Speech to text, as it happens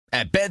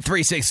At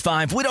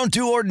Bet365, we don't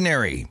do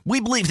ordinary. We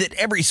believe that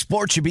every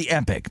sport should be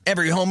epic.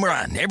 Every home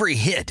run, every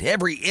hit,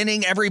 every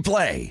inning, every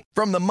play.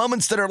 From the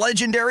moments that are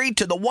legendary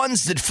to the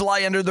ones that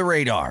fly under the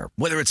radar.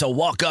 Whether it's a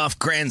walk-off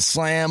grand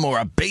slam or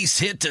a base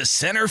hit to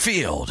center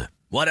field.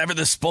 Whatever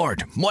the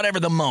sport, whatever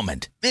the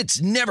moment.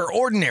 It's never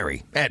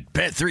ordinary at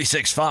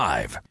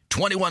Bet365.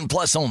 21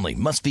 plus only.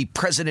 Must be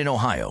present in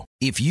Ohio.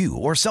 If you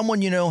or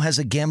someone you know has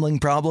a gambling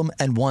problem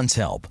and wants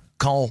help,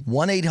 call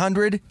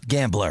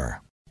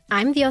 1-800-GAMBLER.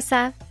 I'm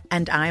Diosa.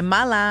 And I'm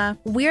Mala.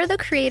 We're the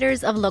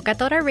creators of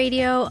Locatora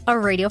Radio, a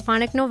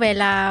radiophonic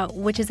novela,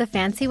 which is a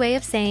fancy way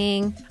of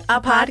saying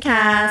a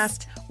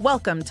podcast.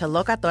 Welcome to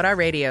Locatora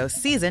Radio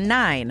Season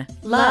 9.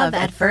 Love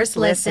at First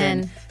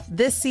Listen.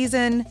 This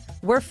season,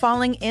 we're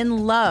falling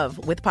in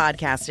love with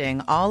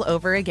podcasting all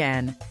over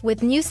again.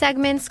 With new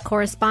segments,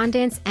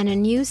 correspondence, and a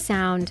new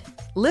sound.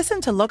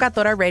 Listen to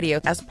Locatora Radio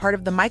as part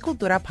of the My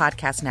Cultura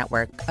Podcast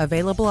Network.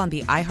 Available on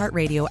the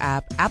iHeartRadio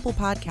app, Apple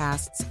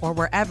Podcasts, or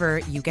wherever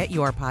you get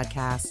your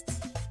podcasts.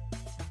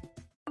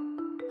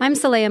 I'm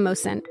Saleha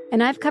Mohsin,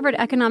 and I've covered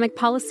economic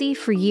policy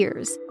for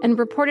years and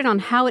reported on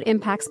how it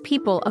impacts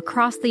people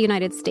across the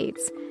United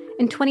States.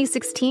 In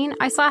 2016,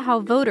 I saw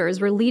how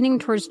voters were leaning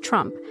towards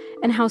Trump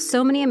and how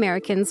so many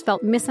Americans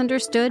felt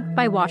misunderstood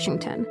by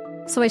Washington.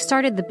 So I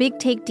started The Big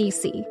Take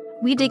DC.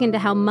 We dig into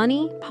how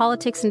money,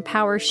 politics, and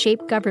power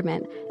shape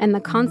government and the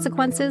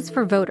consequences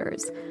for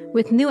voters.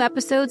 With new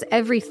episodes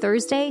every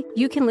Thursday,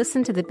 you can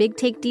listen to The Big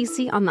Take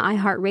DC on the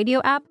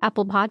iHeartRadio app,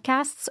 Apple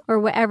Podcasts, or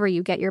wherever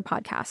you get your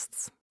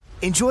podcasts.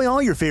 Enjoy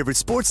all your favorite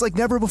sports like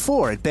never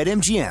before at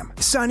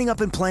BetMGM. Signing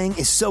up and playing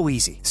is so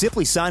easy.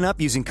 Simply sign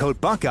up using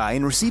code Buckeye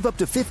and receive up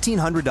to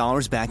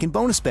 $1,500 back in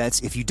bonus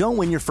bets if you don't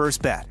win your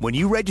first bet. When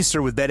you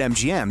register with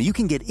BetMGM, you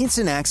can get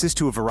instant access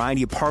to a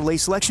variety of parlay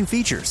selection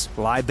features,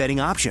 live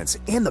betting options,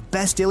 and the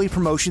best daily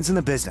promotions in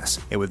the business.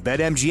 And with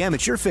BetMGM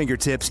at your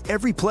fingertips,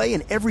 every play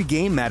and every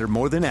game matter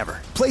more than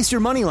ever. Place your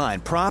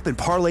moneyline, prop, and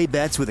parlay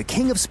bets with the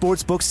king of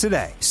sportsbooks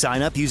today.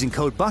 Sign up using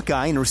code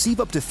Buckeye and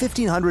receive up to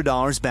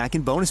 $1,500 back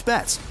in bonus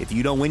bets if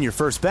you don't win your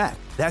first bet.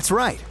 That's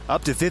right,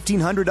 up to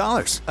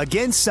 $1,500.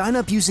 Again, sign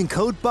up using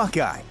code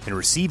Buckeye and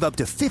receive up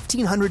to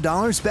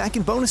 $1,500 back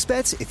in bonus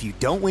bets if you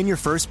don't win your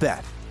first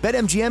bet.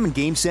 BetMGM and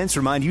GameSense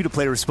remind you to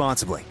play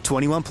responsibly.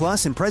 21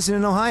 plus and present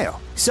in Ohio.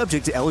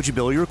 Subject to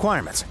eligibility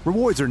requirements.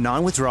 Rewards are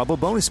non-withdrawable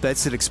bonus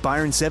bets that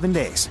expire in 7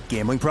 days.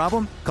 Gambling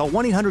problem? Call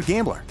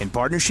 1-800-GAMBLER in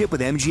partnership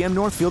with MGM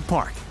Northfield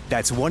Park.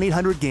 That's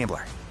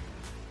 1-800-GAMBLER.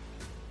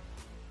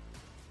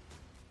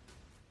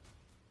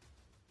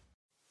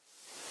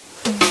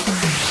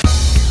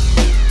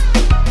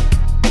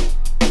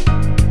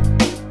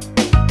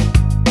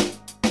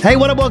 Hey,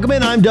 what up? Welcome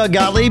in. I'm Doug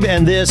Gottlieb,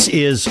 and this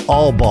is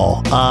All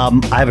Ball.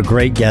 I have a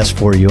great guest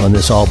for you on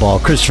this All Ball.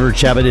 Christopher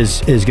Chevitt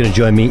is going to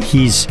join me.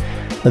 He's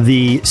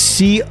the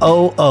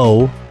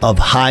COO of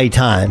High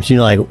Times. You're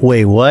like,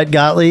 wait, what,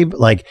 Gottlieb?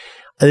 Like,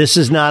 this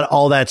is not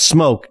all that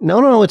smoke.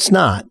 No, it's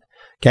not.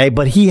 Okay,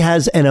 but he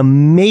has an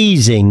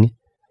amazing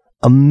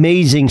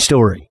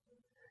story.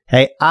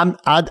 Hey,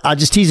 I'll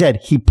just tease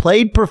that. He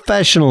played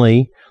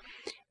professionally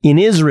in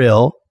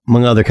Israel,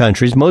 among other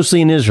countries, mostly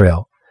in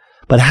Israel.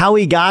 But how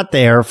he got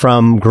there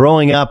from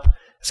growing up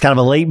as kind of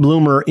a late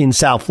bloomer in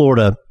South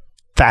Florida,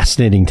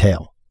 fascinating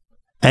tale.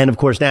 And of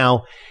course,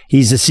 now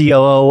he's the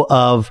COO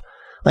of,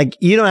 like,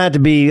 you don't have to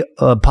be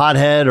a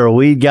pothead or a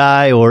weed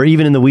guy or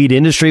even in the weed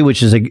industry,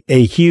 which is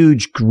a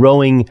huge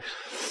growing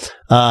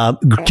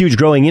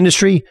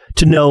industry,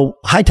 to know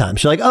High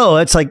Times. You're like, oh,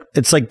 it's like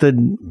the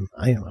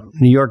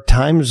New York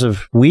Times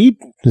of weed.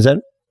 Is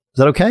that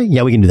okay?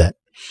 Yeah, we can do that.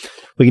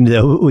 We can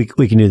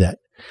do that.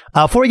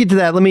 Before we get to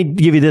that, let me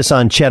give you this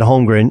on Chet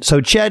Holmgren.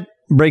 So Chet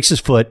breaks his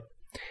foot,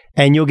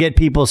 and you'll get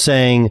people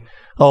saying,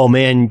 oh,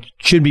 man,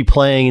 should be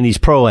playing in these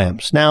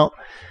pro-ams. Now,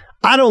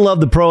 I don't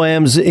love the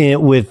pro-ams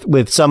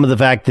with some of the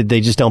fact that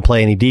they just don't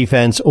play any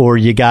defense, or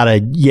you got a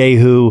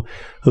Yahoo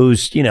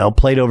who's,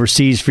 played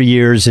overseas for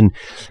years, and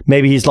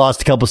maybe he's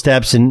lost a couple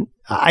steps.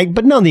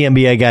 But none of the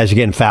NBA guys are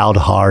getting fouled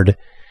hard.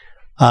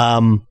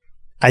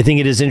 I think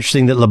it is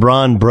interesting that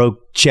LeBron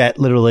broke Chet,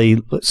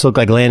 literally looked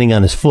like landing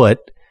on his foot.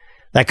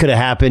 That could have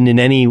happened in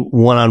any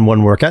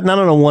one-on-one workout. Not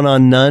on a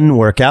one-on-none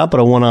workout,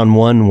 but a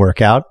one-on-one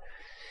workout.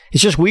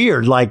 It's just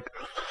weird. Like,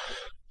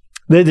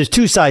 there's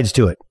two sides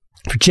to it.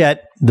 For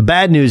Chet, the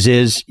bad news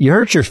is you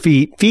hurt your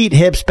feet,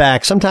 hips,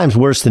 back, sometimes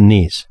worse than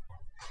knees.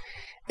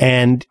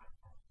 And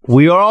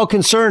we are all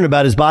concerned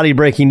about his body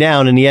breaking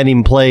down, and he hadn't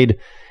even played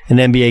an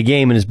NBA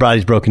game, and his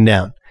body's broken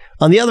down.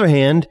 On the other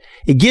hand,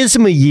 it gives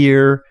him a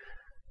year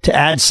to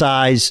add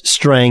size,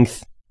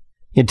 strength,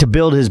 and to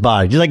build his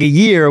body. Just like a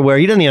year where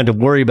he doesn't even have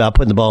to worry about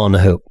putting the ball in the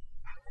hoop.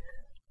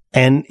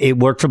 And it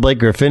worked for Blake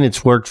Griffin.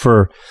 It's worked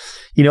for,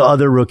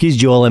 other rookies,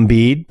 Joel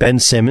Embiid, Ben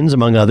Simmons,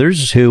 among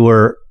others, who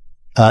were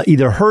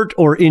either hurt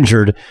or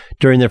injured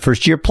during their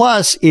first year.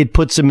 Plus, it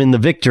puts them in the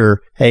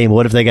Victor. Hey,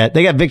 what if they got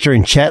Victor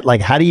and Chet?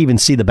 Like, how do you even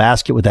see the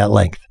basket with that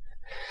length?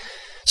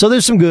 So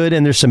there's some good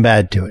and there's some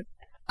bad to it.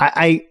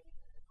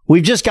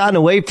 We've just gotten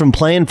away from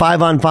playing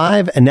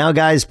 5-on-5, and now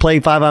guys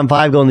play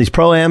 5-on-5, go in these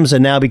pro-ams,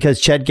 and now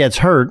because Chet gets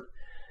hurt,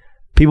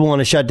 people want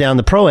to shut down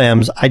the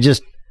pro-ams. I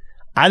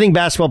think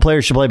basketball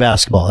players should play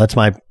basketball. That's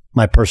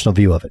my personal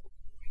view of it.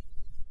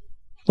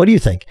 What do you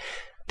think?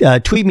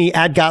 Tweet me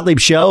at Gottlieb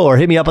Show or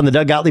hit me up on the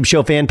Doug Gottlieb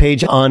Show fan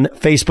page on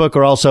Facebook,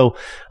 or also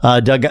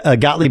Doug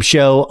Gottlieb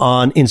Show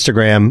on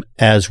Instagram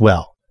as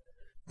well.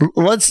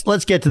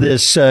 Let's get to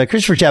this.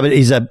 Christopher Chabot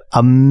is an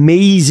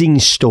amazing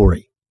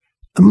story.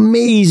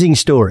 Amazing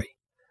story.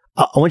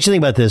 I want you to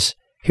think about this.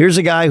 Here's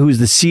a guy who's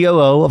the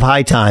COO of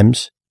High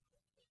Times.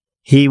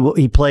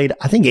 He played,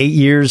 I think, 8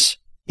 years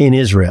in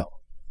Israel,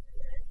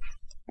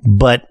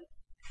 but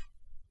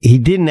he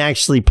didn't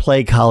actually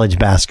play college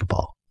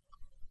basketball.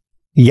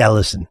 You gotta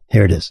listen.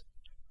 Here it is.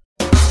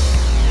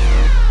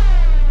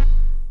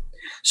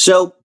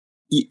 So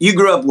you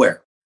grew up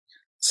where?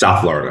 South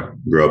Florida.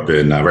 Grew up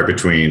in right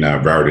between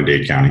Broward and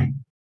Dade County.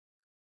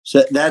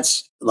 So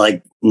that's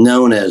like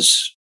known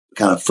as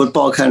kind of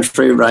football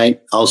country,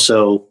 right?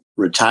 Also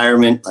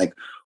retirement, like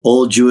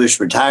old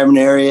Jewish retirement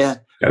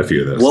area. Got a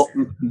few of those.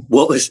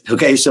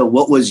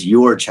 What was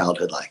your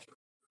childhood like?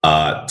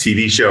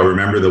 TV show,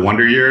 remember the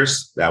Wonder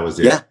Years? That was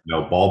it. Yeah.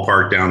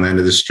 Ballpark down the end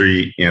of the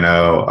street,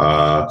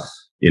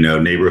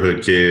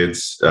 neighborhood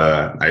kids.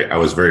 I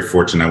was very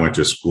fortunate. I went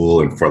to a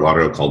school in Fort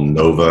Lauderdale called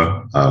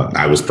Nova.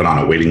 I was put on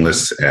a waiting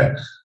list at,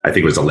 I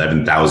think it was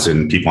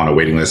 11,000 people on a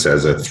waiting list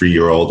as a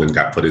 3-year-old, and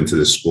got put into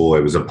this school.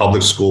 It was a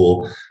public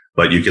school,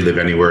 but you could live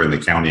anywhere in the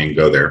county and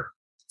go there.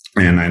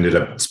 And I ended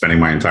up spending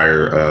my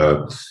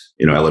entire,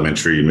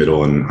 elementary,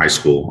 middle, and high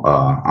school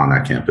on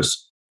that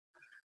campus.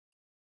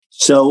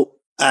 So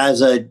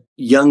as a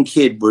young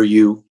kid, were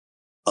you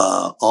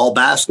all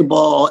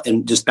basketball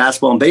and just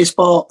basketball and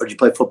baseball, or did you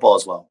play football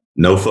as well?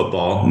 No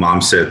football. Mom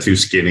said too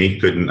skinny,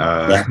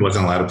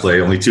 wasn't allowed to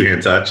play, only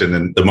two-hand touch. And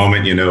then the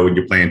moment, when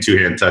you're playing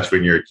two-hand touch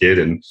when you're a kid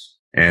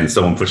and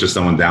someone pushes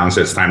someone down and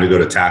says it's time to go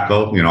to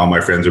tackle, all my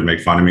friends would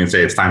make fun of me and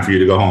say it's time for you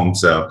to go home.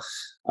 So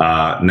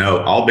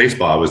no, all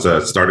baseball. I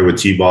was started with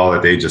T-ball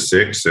at the age of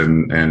 6,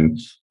 and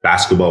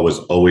basketball was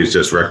always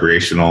just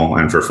recreational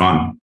and for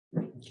fun.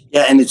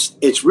 Yeah, and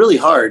it's really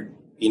hard,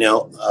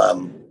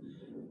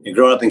 you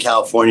grow up in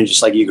California,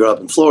 just like you grew up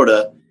in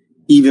Florida,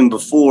 even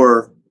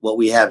before what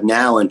we have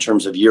now in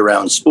terms of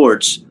year-round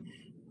sports.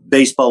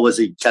 Baseball was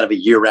a kind of a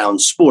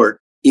year-round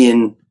sport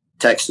in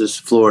Texas,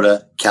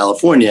 Florida,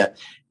 California.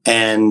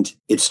 And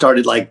it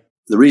started like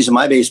the reason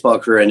my baseball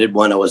career ended,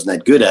 one, I wasn't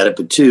that good at it,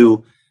 but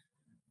two,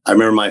 I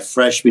remember my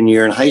freshman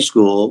year in high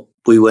school,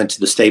 we went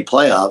to the state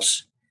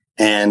playoffs,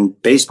 and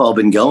baseball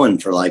had been going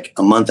for like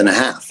a month and a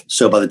half.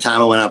 So by the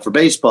time I went out for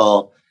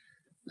baseball,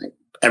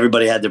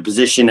 everybody had their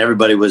position.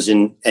 Everybody was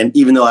in. And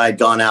even though I had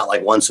gone out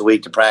like once a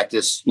week to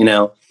practice,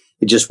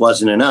 it just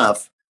wasn't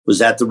enough. Was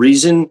that the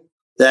reason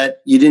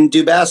that you didn't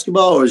do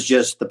basketball, or was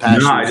just the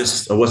passion? No,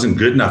 I wasn't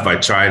good enough. I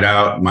tried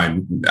out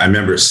I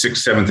remember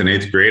 6th, 7th, and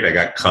 8th grade. I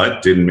got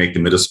cut, didn't make the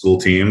middle school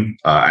team.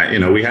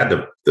 We had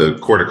the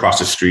court across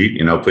the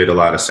street, played a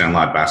lot of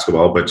sandlot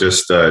basketball, but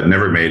just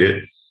never made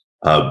it.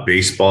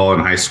 Baseball in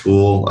high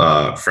school,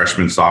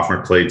 freshman,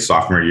 sophomore, played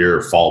sophomore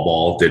year, fall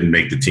ball, didn't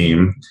make the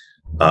team.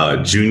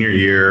 Junior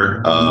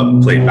year,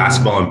 played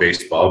basketball and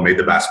baseball, made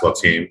the basketball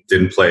team,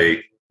 didn't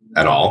play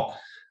at all.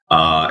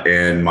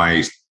 And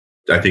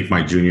I think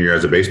my junior year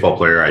as a baseball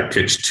player, I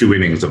pitched 2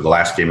 innings of the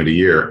last game of the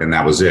year, and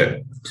that was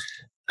it.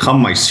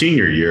 Come my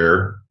senior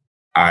year,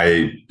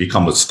 I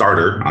become a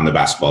starter on the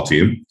basketball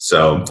team.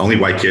 So only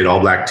white kid, all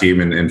black team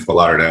in Fort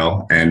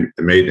Lauderdale, and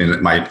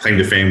my claim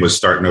to fame was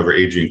starting over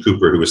Adrian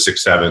Cooper, who was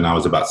 6'7". I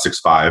was about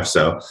 6'5".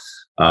 So,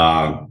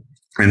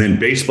 and then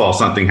baseball,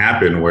 something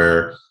happened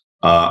where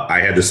I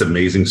had this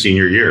amazing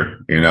senior year,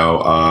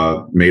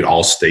 made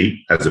all state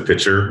as a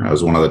pitcher. I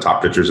was one of the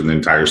top pitchers in the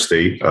entire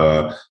state,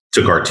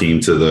 took our team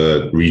to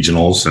the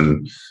regionals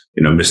and,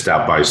 missed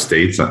out by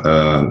states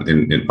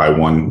by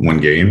one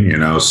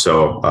game,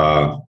 so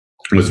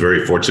I was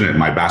very fortunate.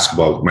 My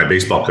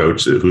baseball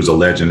coach, who's a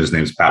legend, his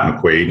name's Pat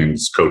McQuaid, and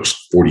he's coached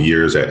 40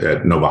 years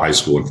at Nova High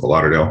School in Fort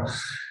Lauderdale.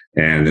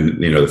 And then,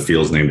 the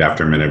field's named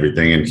after him and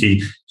everything. And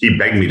he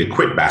begged me to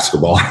quit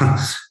basketball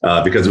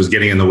because it was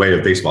getting in the way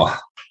of baseball.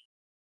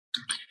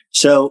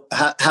 So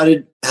how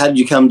did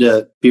you come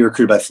to be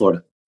recruited by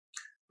Florida?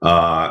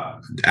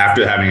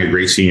 After having a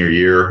great senior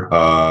year,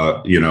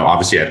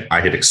 obviously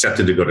I had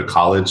accepted to go to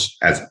college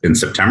in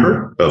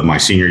September of my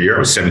senior year. I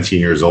was 17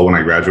 years old when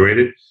I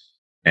graduated,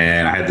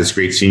 and I had this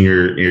great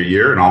senior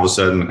year, and all of a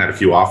sudden I had a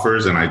few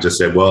offers, and I just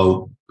said,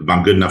 well, if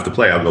I'm good enough to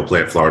play, I'll go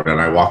play at Florida. And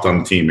I walked on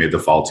the team, made the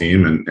fall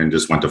team, and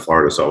just went to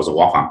Florida. So I was a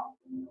walk-on.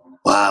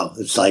 Wow.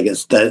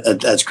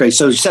 That's great.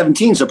 So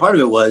 17. So part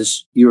of it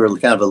was you were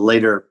kind of a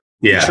later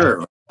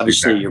mature.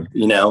 Obviously,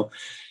 exactly.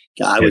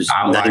 I was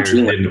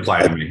 19. Didn't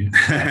apply to me.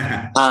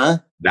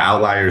 The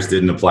outliers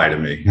didn't apply to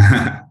me.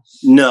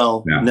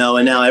 No.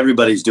 And now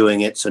everybody's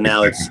doing it. So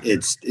now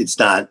it's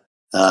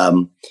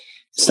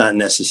not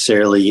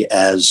necessarily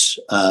as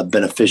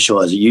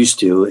beneficial as it used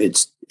to.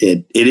 It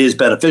is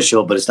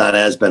beneficial, but it's not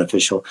as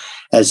beneficial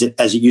as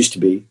it used to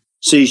be.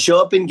 So you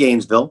show up in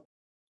Gainesville,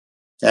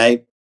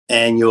 okay,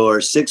 and you're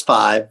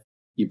 6'5".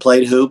 You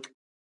played hoop.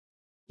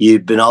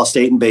 You've been all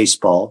state in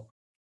baseball.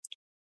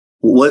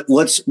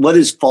 what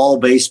is fall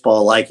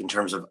baseball like in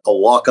terms of a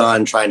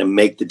walk-on trying to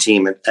make the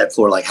team at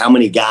Florida? Like, how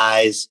many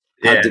guys?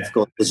 How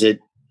difficult is it?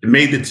 It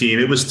made the team.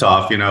 It was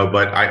tough,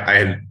 but I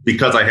had,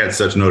 because I had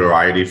such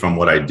notoriety from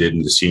what I did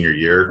in the senior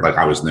year, like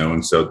I was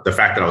known. So the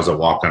fact that I was a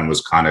walk-on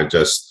was kind of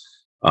just,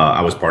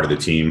 I was part of the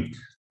team.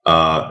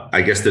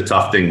 I guess the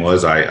tough thing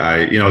was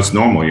it's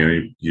normal,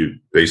 you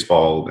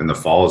baseball in the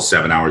fall is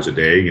 7 hours a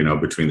day,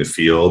 between the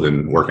field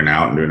and working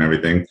out and doing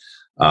everything.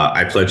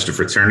 I pledged to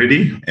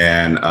fraternity,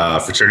 and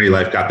fraternity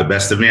life got the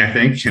best of me, I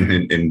think, and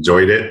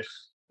enjoyed it.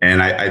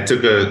 And I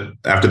took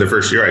after the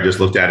first year, I just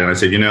looked at it and I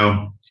said,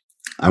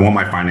 I want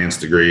my finance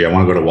degree. I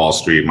want to go to Wall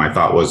Street. My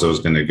thought was I was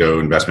going to go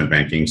investment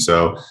banking.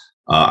 So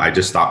I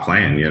just stopped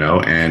playing,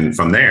 and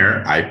from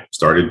there, I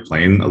started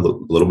playing a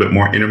little bit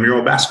more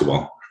intramural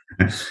basketball.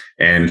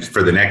 And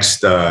for the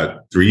next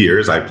 3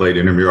 years, I played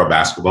intramural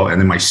basketball.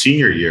 And then my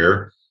senior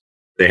year,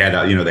 they had,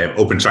 they have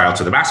open trial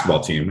to the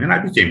basketball team. And I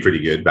became pretty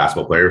good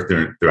basketball player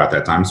throughout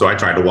that time. So I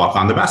tried to walk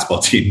on the basketball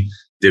team.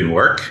 Didn't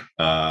work.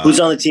 Who's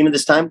on the team at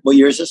this time? What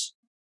year is this?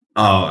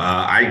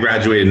 I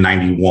graduated in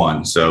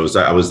 91. So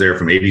I was there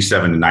from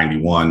 87 to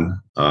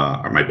 91.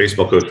 My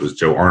baseball coach was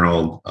Joe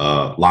Arnold.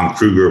 Lon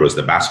Kruger was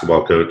the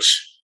basketball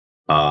coach.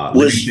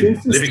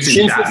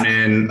 Livingston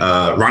Chapman,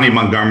 Ronnie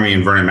Montgomery,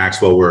 and Vernon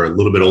Maxwell were a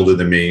little bit older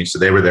than me. So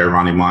they were there,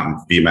 Ronnie Mont and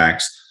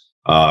VMAX.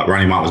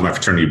 Ronnie Mont was my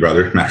fraternity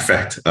brother, matter of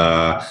fact.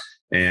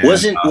 And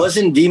wasn't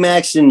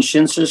VMAX and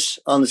Shinsus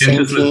on the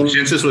same team?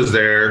 Shinsus was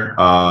there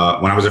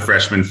when I was a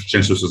freshman.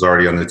 Shinsus was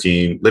already on the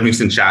team.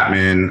 Livingston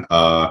Chapman,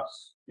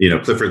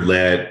 Clifford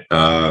Lett.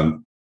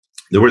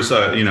 There was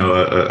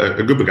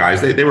a group of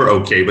guys. They were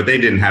okay, but they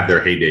didn't have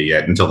their heyday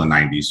yet until the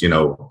 90s.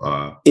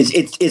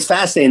 It's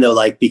fascinating though,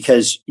 like,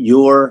 because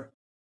your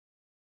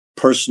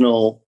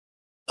personal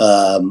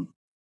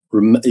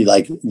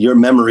like your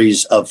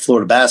memories of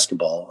Florida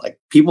basketball, like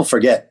people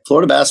forget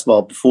Florida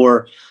basketball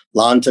before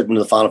Lon took him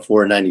to the Final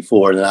Four in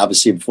 94. And then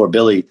obviously before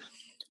Billy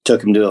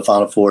took him to a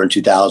Final Four in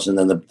 2000,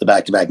 and then the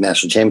back-to-back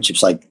national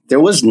championships, like there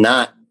was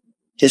not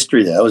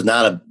history there. It was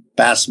not a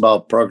basketball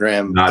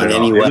program in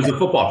any way. It was a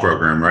football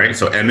program, right?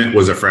 So Emmett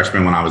was a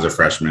freshman when I was a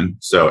freshman.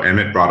 So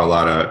Emmett brought a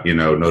lot of,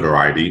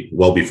 notoriety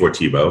well before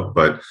Tebow,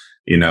 but,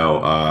 it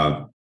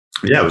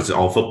was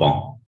all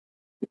football.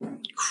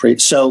 Great.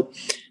 So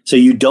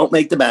you don't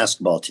make the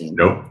basketball team.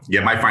 Nope.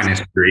 Get my finance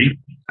degree.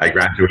 I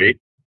graduate.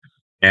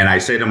 And I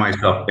say to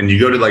myself, and you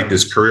go to like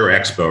this career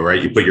expo,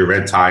 right? You put your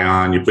red tie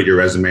on, you put your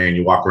resume, and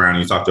you walk around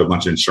and you talk to a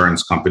bunch of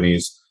insurance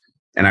companies.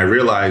 And I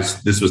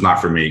realized this was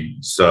not for me.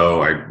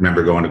 So I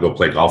remember going to go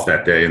play golf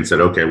that day and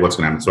said, okay, what's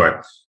going to happen?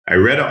 So I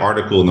read an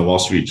article in the Wall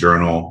Street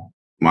Journal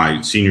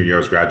my senior year. I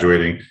was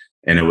graduating,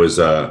 and it was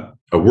a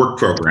work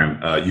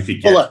program. You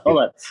could get. Hold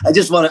on. I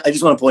just want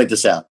to point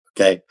this out.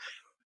 Okay,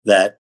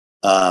 that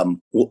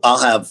I'll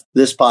have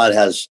this pod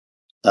has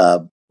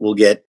we'll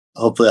get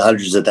hopefully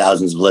hundreds of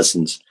thousands of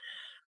listens.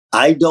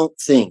 I don't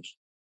think,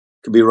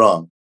 could be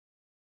wrong,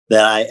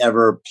 that I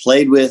ever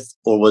played with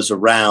or was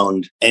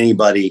around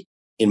anybody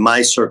in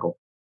my circle.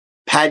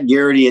 Pat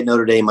Garrity at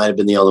Notre Dame might have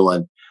been the only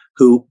one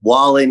who,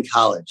 while in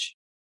college,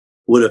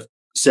 would have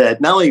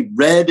said, not only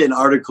read an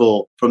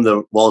article from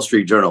the Wall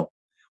Street Journal,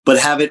 but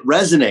have it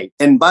resonate.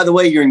 And by the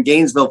way, you're in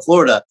Gainesville,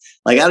 Florida.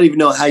 Like, I don't even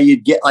know how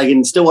you'd get, like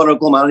in Stillwater,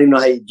 Oklahoma, I don't even know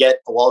how you'd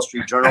get a Wall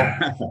Street Journal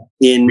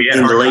in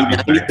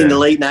the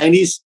late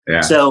 90s.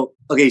 Yeah. So,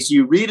 okay, so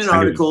you read an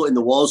article in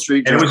the Wall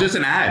Street Journal. And it was just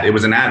an ad. It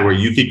was an ad where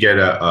you could get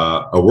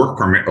a work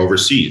permit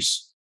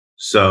overseas.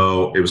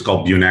 So it was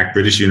called BUNAC,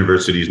 British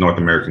University's North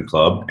American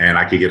Club. And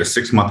I could get a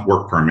 6-month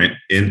work permit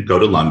go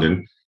to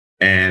London.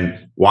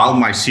 And while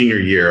my senior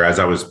year, as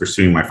I was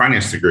pursuing my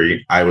finance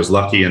degree, I was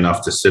lucky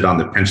enough to sit on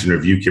the pension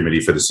review committee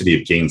for the city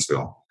of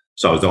Gainesville.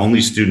 So I was the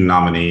only student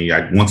nominee.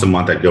 Once a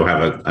month, I'd go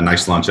have a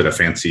nice lunch at a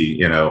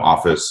fancy,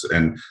 office,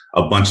 and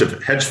a bunch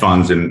of hedge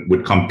funds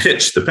would come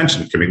pitch the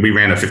pension committee. We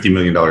ran a $50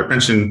 million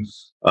pension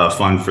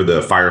fund for the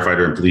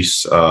firefighter and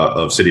police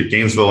of city of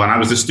Gainesville. And I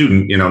was a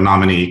student,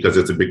 nominee because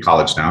it's a big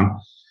college town.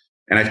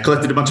 And I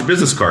collected a bunch of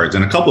business cards,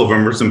 and a couple of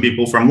them were some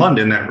people from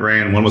London that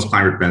ran. One was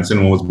Kleinert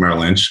Benson, one was Merrill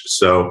Lynch.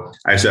 So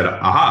I said,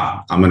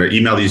 I'm going to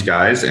email these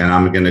guys, and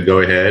I'm going to go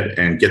ahead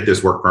and get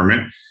this work permit.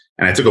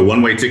 And I took a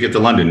one-way ticket to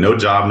London, no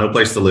job, no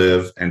place to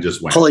live, and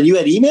just went. Hold on, you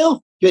had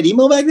email? You had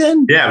email back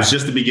then? Yeah, it was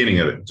just the beginning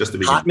of it. Just the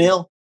beginning.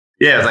 Hotmail?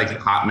 Yeah, it was like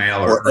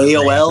Hotmail or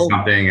AOL. Or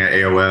something.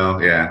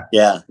 AOL. Yeah.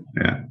 Yeah.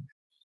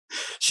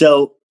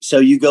 So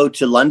you go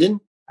to London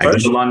first? I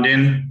go to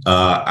London.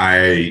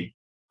 I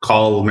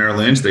call Merrill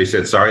Lynch. They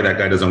said, sorry, that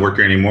guy doesn't work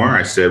here anymore.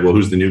 I said, well,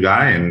 who's the new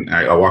guy? And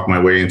I walked my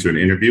way into an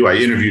interview. I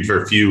interviewed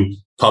for a few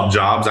pub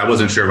jobs. I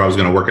wasn't sure if I was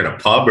going to work at a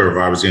pub or if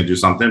I was going to do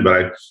something,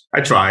 but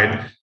I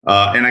tried.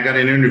 And I got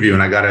an interview,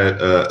 and I got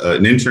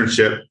an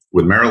internship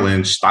with Merrill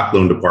Lynch, stock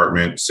loan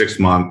department,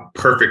 6-month,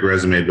 perfect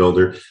resume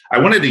builder. I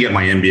wanted to get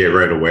my MBA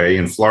right away.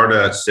 And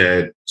Florida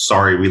said,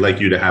 sorry, we'd like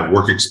you to have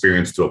work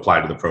experience to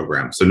apply to the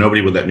program. So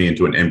nobody would let me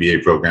into an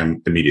MBA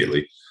program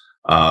immediately.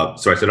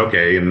 So I said,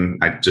 okay.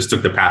 And I just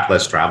took the path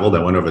less traveled.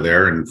 I went over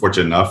there, and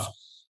fortunate enough,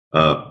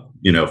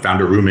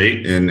 found a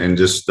roommate and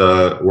just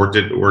worked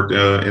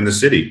in the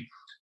city.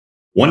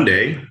 one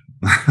day,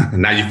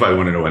 now you probably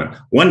want to know what.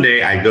 One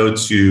day I go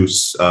to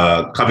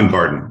Covent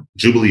Garden,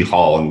 Jubilee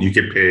Hall, and you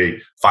could pay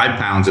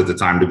 £5 at the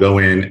time to go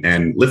in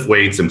and lift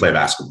weights and play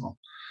basketball.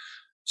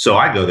 So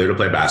I go there to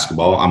play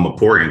basketball. I'm a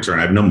poor intern.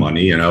 I have no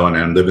money, and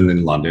I'm living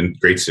in London,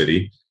 great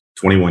city,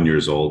 21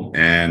 years old.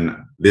 And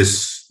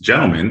this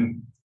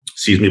gentleman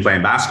sees me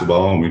playing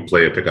basketball, and we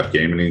play a pickup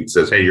game, and he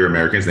says, "Hey, you're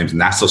American." His name's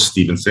Nassau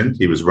Stevenson.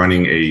 He was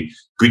running a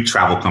Greek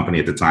travel company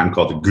at the time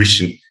called the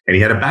Grecian, and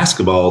he had a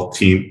basketball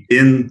team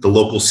in the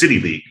local city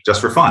league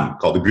just for fun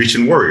called the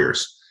Grecian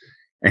Warriors.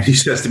 And he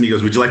says to me, he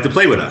goes, "Would you like to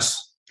play with us?"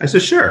 I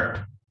said,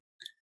 "Sure."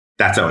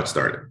 That's how it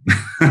started.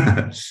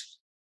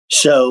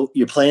 So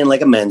you're playing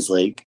like a men's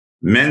league.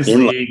 Men's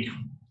league,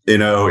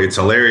 it's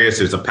hilarious.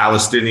 There's a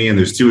Palestinian,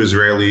 there's 2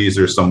 Israelis,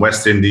 there's some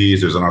West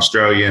Indies, there's an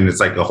Australian. It's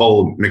like a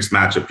whole mixed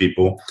match of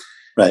people.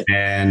 Right.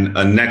 And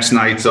next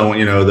night, so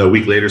the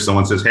week later,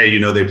 someone says, "Hey,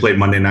 they play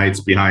Monday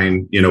nights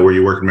behind, where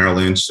you work in Merrill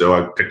Lynch." So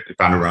I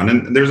found a run,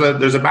 and there's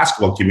a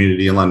basketball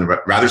community in London,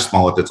 rather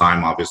small at the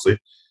time, obviously.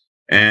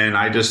 And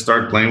I just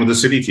started playing with the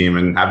city team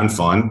and having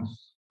fun.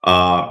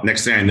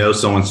 Next thing I know,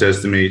 someone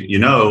says to me,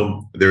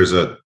 there's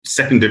a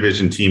second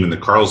division team in the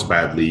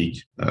Carlsbad League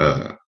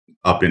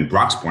up in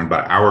Broxbourne,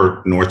 about an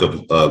hour north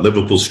of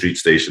Liverpool Street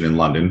Station in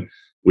London.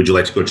 Would you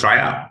like to go try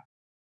out?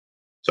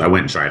 So I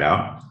went and tried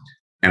out.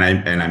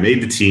 And I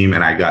made the team,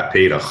 and I got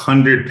paid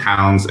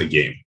 £100 a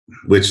game,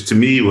 which to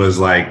me was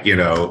like,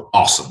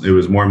 awesome. It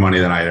was more money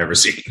than I had ever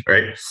seen.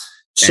 Right.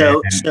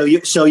 So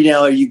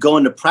are you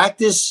going to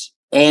practice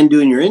and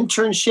doing your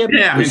internship?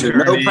 Yeah.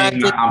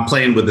 I'm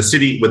playing with the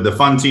city, with the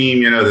fun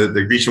team,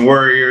 the Grecian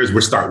Warriors. We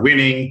start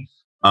winning.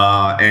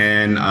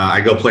 And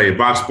I go play at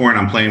Broxbourne.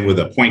 I'm playing with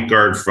a point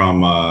guard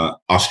from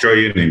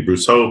Australia named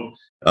Bruce Hope.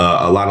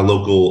 A lot of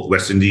local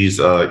West Indies,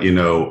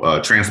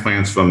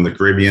 transplants from the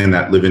Caribbean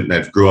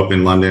that grew up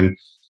in London,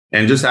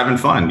 and just having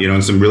fun,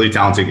 and some really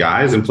talented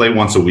guys, and play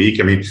once a week.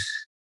 The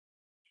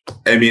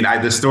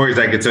stories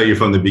I could tell you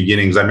from the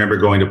beginnings. I remember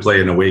going to play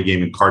an away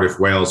game in Cardiff,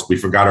 Wales. We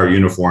forgot our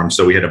uniforms,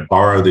 so we had to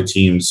borrow the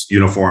team's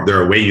uniform,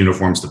 their away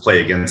uniforms, to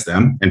play against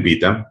them and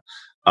beat them.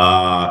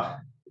 Our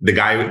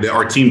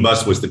team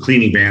bus was the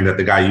cleaning van that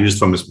the guy used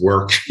from his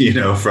work,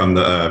 from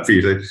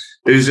the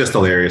it was just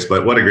hilarious,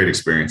 but what a great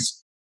experience.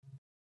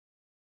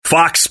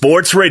 Fox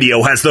Sports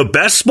Radio has the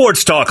best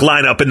sports talk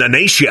lineup in the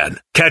nation.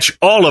 Catch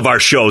all of our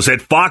shows at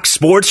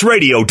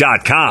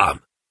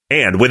foxsportsradio.com.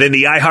 And within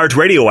the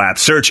iHeartRadio app,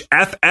 search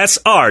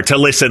FSR to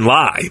listen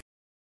live.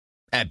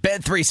 At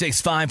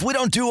Bet365, we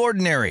don't do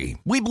ordinary.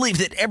 We believe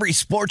that every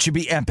sport should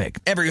be epic.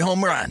 Every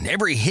home run,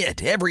 every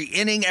hit, every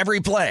inning,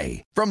 every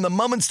play. From the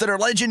moments that are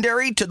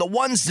legendary to the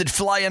ones that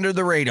fly under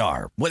the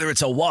radar. Whether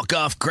it's a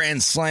walk-off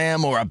grand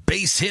slam or a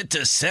base hit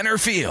to center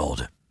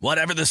field.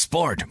 Whatever the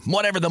sport,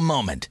 whatever the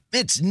moment,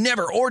 it's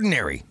never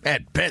ordinary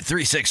at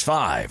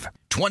Bet365.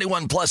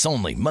 21 plus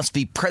only. Must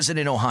be present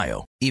in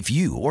Ohio. If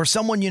you or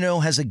someone you know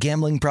has a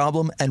gambling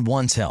problem and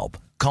wants help,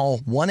 call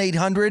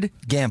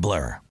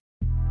 1-800-GAMBLER.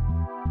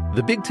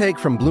 The Big Take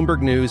from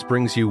Bloomberg News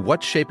brings you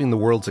what's shaping the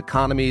world's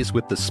economies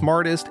with the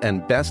smartest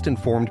and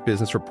best-informed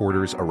business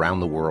reporters around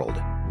the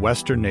world.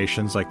 Western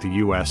nations like the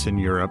U.S. and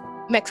Europe.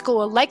 Mexico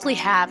will likely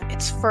have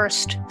its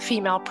first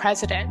female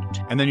president.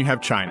 And then you have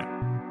China.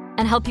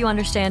 And help you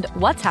understand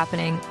what's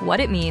happening, what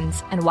it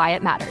means, and why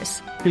it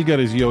matters. He'll get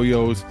his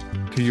yo-yos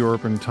to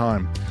Europe in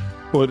time.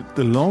 But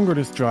the longer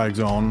this drags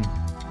on,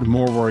 the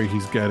more worry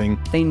he's getting.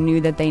 They knew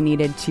that they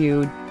needed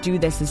to do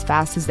this as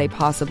fast as they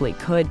possibly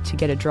could to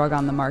get a drug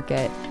on the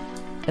market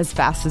as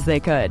fast as they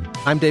could.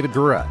 I'm David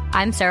Gura.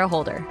 I'm Sarah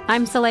Holder.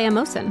 I'm Saleha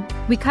Mohsen.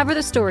 We cover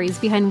the stories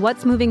behind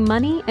what's moving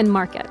money and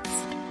markets.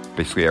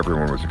 Basically,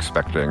 everyone was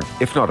expecting,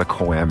 if not a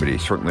calamity,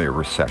 certainly a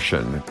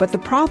recession. But the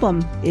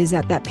problem is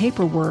that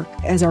paperwork,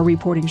 as our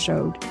reporting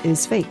showed,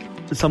 is fake.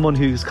 As someone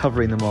who's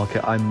covering the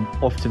market, I'm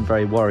often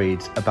very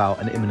worried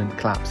about an imminent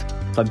collapse.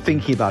 So I'm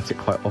thinking about it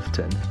quite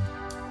often.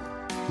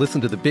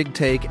 Listen to The Big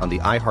Take on the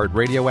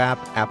iHeartRadio app,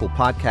 Apple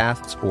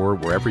Podcasts, or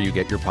wherever you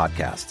get your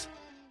podcasts.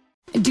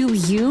 Do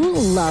you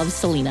love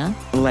Selena?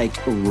 Like,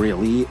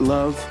 really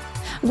love?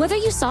 Whether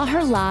you saw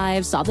her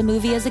live, saw the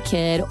movie as a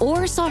kid,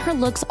 or saw her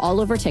looks all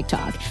over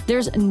TikTok,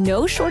 there's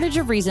no shortage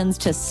of reasons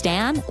to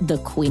stan the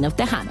Queen of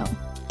Tejano.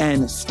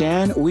 And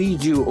Stan, we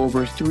do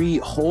over 3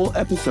 whole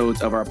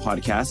episodes of our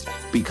podcast,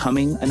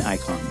 Becoming an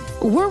Icon.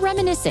 We're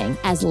reminiscing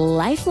as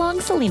lifelong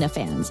Selena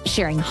fans,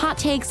 sharing hot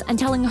takes and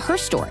telling her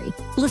story.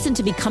 Listen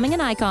to Becoming an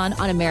Icon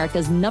on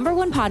America's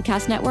 #1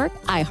 podcast network,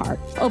 iHeart.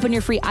 Open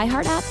your free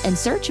iHeart app and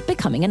search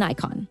Becoming an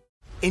Icon.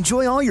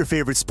 Enjoy all your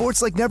favorite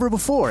sports like never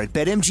before at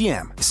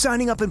BetMGM.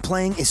 Signing up and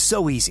playing is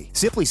so easy.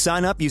 Simply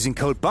sign up using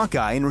code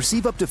Buckeye and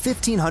receive up to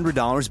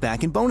 $1,500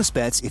 back in bonus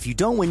bets if you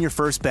don't win your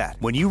first bet.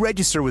 When you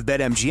register with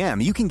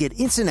BetMGM, you can get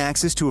instant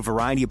access to a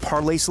variety of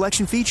parlay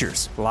selection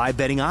features, live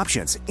betting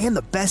options, and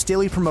the best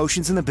daily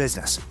promotions in the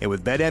business. And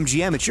with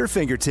BetMGM at your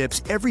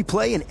fingertips, every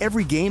play and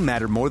every game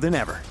matter more than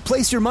ever.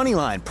 Place your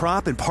moneyline,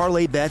 prop, and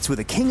parlay bets with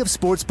the king of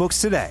sportsbooks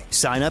today.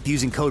 Sign up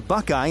using code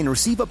Buckeye and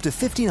receive up to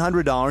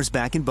 $1,500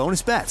 back in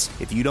bonus bets.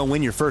 If if you don't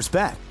win your first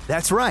bet.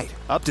 That's right,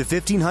 up to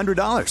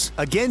 $1,500.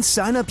 Again,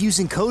 sign up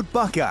using code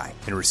Buckeye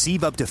and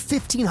receive up to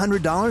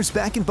 $1,500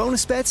 back in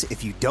bonus bets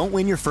if you don't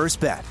win your first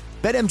bet.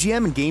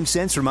 BetMGM and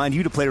GameSense remind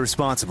you to play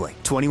responsibly.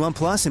 21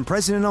 plus and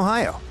present in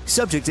Ohio.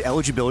 Subject to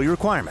eligibility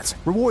requirements.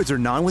 Rewards are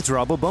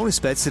non-withdrawable bonus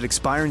bets that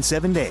expire in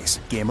 7 days.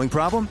 Gambling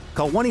problem?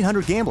 Call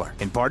 1-800-GAMBLER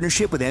in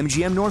partnership with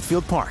MGM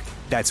Northfield Park.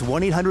 That's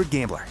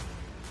 1-800-GAMBLER.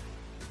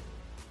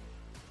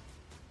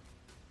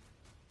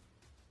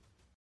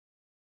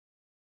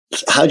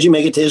 How'd you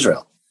make it to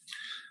Israel?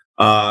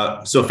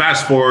 So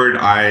fast forward,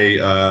 I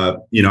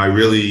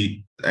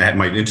had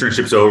my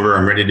internship's over.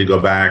 I'm ready to go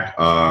back.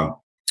 So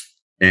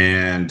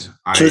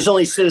it's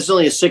only a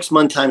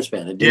 6-month time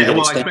span.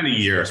 I spent a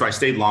year. So I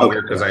stayed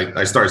longer because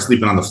I started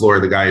sleeping on the floor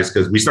of the guys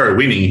because we started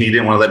winning. He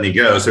didn't want to let me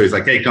go. So he's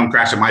like, hey, come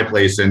crash at my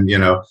place. And,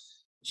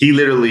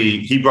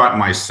 he brought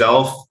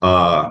myself,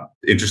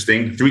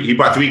 he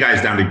brought 3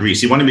 guys down to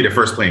Greece. He wanted me to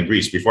first play in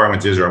Greece. Before I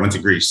went to Israel, I went to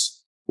Greece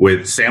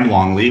with Sam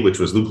Longley, which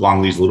was Luke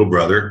Longley's little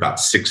brother, about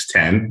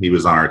 6'10". He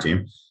was on our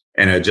team.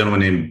 And a gentleman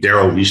named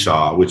Daryl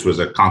Reshaw, which was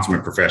a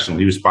consummate professional.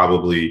 He was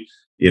probably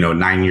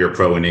 9-year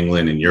pro in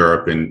England and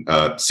Europe, and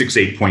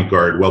 6'8" point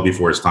guard, well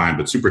before his time,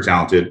 but super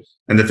talented.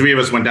 And the 3 of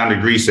us went down to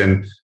Greece.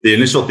 And the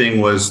initial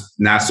thing was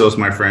Nassos,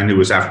 my friend, who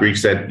was half Greek,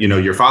 said,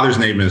 your father's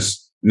name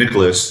is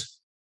Nicholas.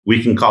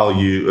 We can call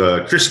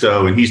you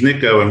Christo, and he's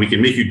Nico, and we can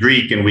make you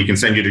Greek, and we can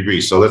send you to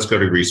Greece. So let's go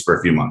to Greece for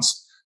a few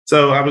months.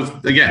 So I was,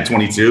 again,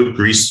 22,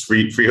 Greece,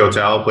 free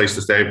hotel, place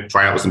to stay,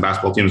 try out with some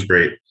basketball teams,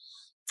 great.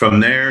 From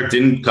there,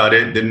 didn't cut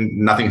it,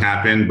 nothing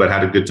happened, but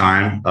had a good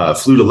time.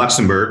 Flew to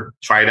Luxembourg,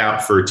 tried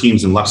out for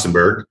teams in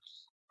Luxembourg.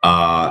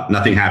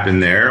 Nothing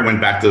happened there. Went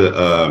back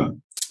to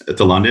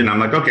London. I'm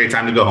like, okay,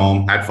 time to go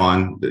home. Had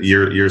fun,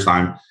 year's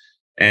time.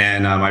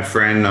 And my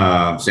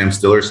friend Sam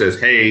Stiller says,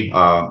 hey,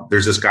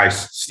 there's this guy,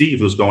 Steve,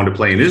 who's going to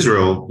play in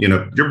Israel.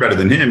 You're better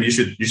than him. You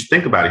should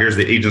think about it. Here's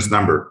the agent's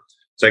number.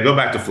 So I go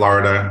back to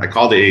Florida. I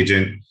call the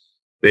agent.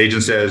 The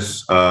agent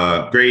says,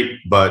 great,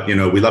 but,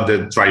 we'd love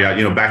to try you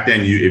out. Back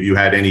then, if you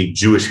had any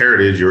Jewish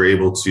heritage, you were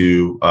able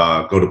to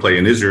go to play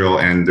in Israel,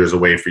 and there's a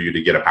way for you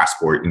to get a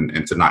passport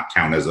and to not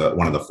count as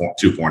one of the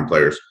 2 foreign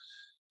players.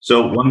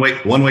 So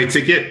one-way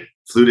ticket,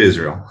 flew to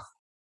Israel.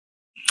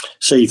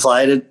 So you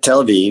fly to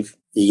Tel Aviv,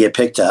 you get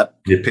picked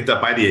up. Get picked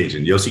up by the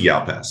agent, Yossi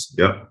Galpes.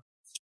 Yep.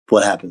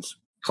 What happens?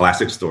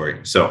 Classic story.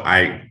 So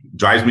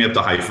drives me up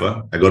to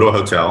Haifa. I go to a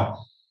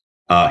hotel.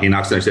 He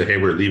knocks on and said, hey,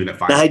 we're leaving at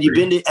 5. Now, had you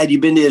been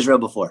to Israel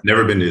before?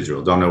 Never been to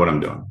Israel. Don't know what I'm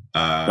doing.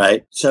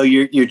 Right. So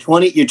you're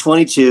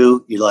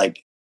 22, you're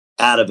like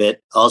out of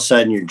it. All of a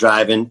sudden you're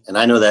driving, and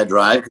I know that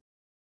drive,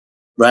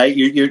 right?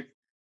 You're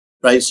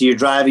right. So you're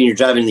driving,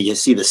 and you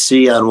see the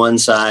sea on one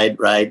side,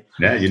 right?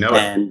 Yeah,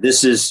 And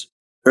this is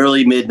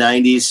early mid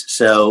 90s.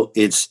 So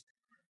it's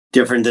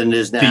different than it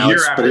is now. The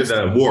year after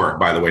the war,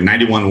 by the way,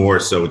 91 war.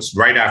 So it's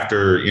right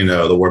after,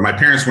 the war. My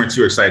parents weren't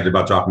too excited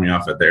about dropping me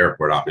off at the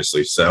airport,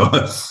 obviously. So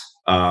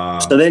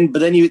but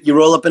then you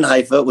roll up in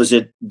Haifa. Was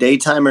it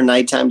daytime or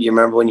nighttime? Do you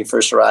remember when you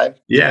first arrived?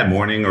 Yeah,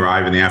 morning,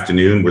 arrive in the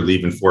afternoon. We're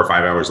leaving 4 or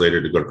 5 hours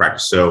later to go to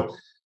practice. So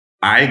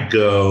I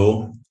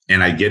go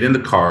and I get in the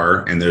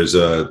car, and there's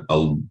a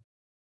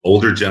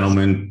older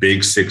gentleman,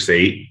 big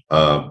 6'8",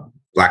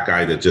 black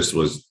guy that just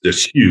was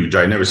just huge.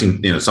 I'd never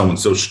seen someone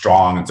so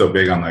strong and so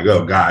big. I'm like,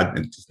 oh God,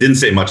 it didn't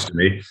say much to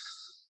me.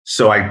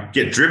 So I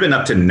get driven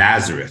up to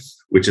Nazareth,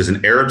 which is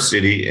an Arab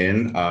city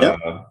in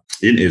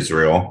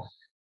Israel.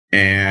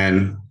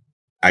 And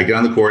I get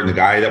on the court, and the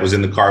guy that was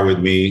in the car with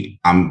me,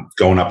 I'm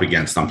going up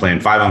against. I'm playing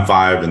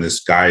 5-on-5, and this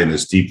guy in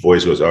this deep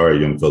voice goes, all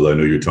right, young fella, I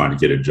know you're trying to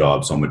get a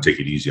job, so I'm going to take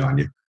it easy on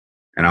you.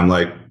 And I'm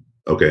like,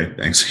 okay,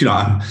 thanks.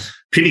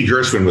 Penny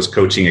Gershwin was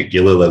coaching at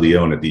Gilles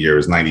Leon at the year. It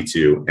was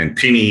 92. And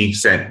Penny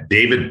sent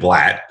David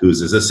Blatt,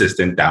 who's his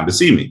assistant, down to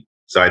see me.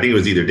 So I think it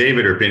was either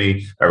David or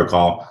Penny, I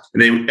recall.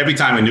 And every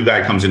time a new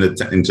guy comes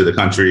into the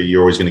country,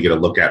 you're always going to get a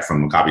look at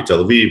from Maccabi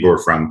Tel Aviv or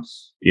from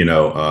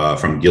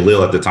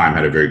Gilil at the time,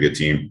 had a very good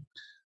team.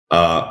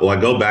 I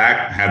go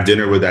back, have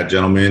dinner with that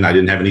gentleman. I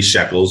didn't have any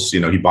shekels.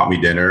 He bought me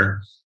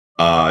dinner.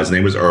 His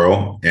name was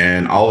Earl.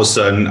 And all of a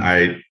sudden,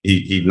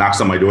 he knocks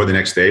on my door the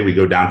next day. We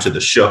go down to the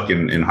Shuk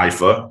in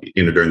Haifa,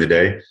 during the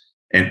day.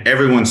 And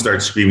everyone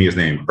starts screaming his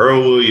name,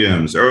 Earl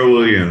Williams, Earl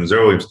Williams,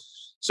 Earl Williams.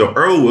 So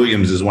Earl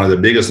Williams is one of the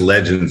biggest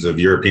legends of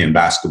European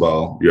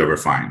basketball you ever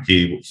find.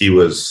 He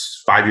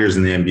was 5 years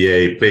in the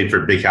NBA, played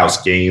for Big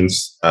House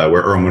Gaines,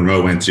 where Earl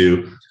Monroe went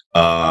to.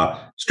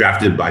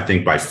 Drafted, I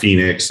think, by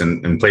Phoenix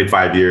and played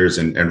 5 years.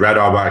 And Red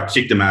Auerbach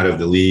kicked him out of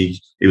the league.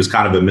 He was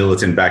kind of a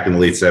militant back in the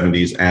late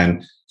 70s.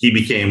 And he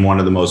became one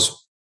of the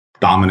most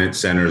dominant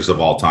centers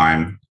of all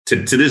time. To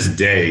this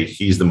day,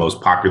 he's the most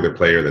popular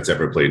player that's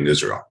ever played in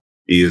Israel.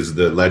 He is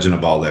the legend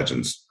of all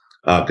legends.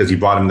 Because he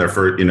brought him their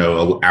first,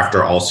 after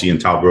Alsi and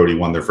Tal Brody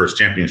won their first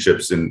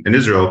championships in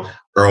Israel,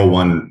 Earl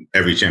won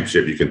every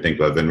championship you can think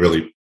of and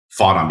really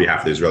fought on behalf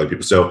of the Israeli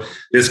people. So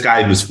this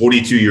guy who's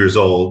 42 years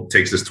old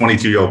takes this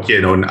 22-year-old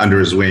kid under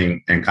his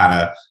wing and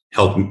kind of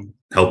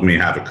helped me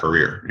have a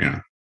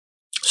career.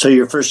 So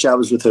your first job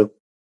was with who?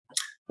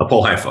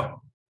 Hapoel Haifa.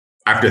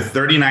 after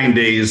 39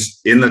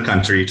 days in the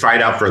country,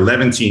 tried out for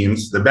 11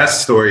 teams. The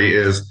best story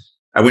is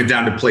I went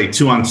down to play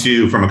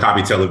 2-on-2 for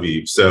Maccabi Tel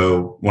Aviv.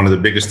 So one of the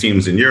biggest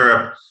teams in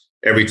Europe.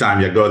 Every time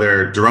you go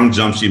there, Jerome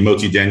Jumshi,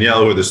 Moti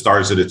Daniel were the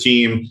stars of the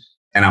team.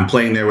 And I'm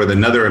playing there with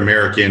another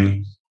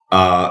American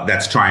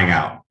that's trying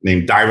out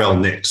named Dyrell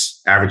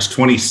Nix, averaged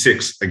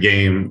 26 a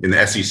game in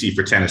the SEC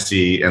for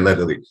Tennessee and led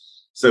the league.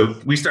 So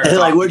we started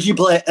like, where'd you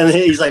play? And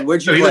he's like,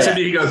 where'd you play? He looks at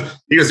me, he goes,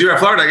 you're at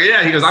Florida? I go,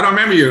 yeah. He goes, I don't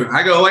remember you.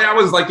 I go, well, I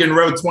was like in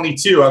row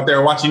 22 out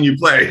there watching you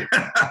play.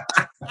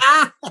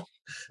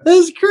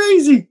 That's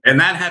crazy. And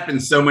that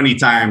happened so many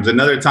times.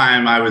 Another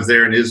time I was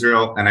there in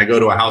Israel and I go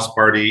to a house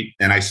party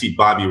and I see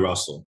Bobby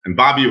Russell. And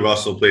Bobby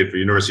Russell played for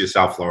University of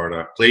South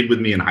Florida, played with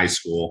me in high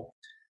school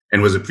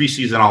and was a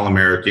preseason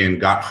All-American,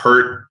 got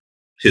hurt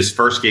his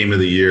first game of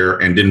the year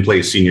and didn't play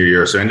his senior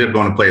year. So I ended up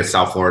going to play at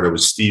South Florida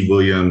with Steve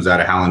Williams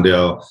out of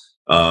Hallandale,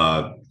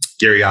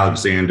 Gary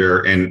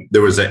Alexander. And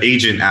there was an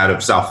agent out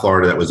of South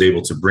Florida that was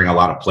able to bring a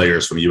lot of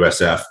players from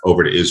USF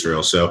over to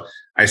Israel. So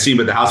I see him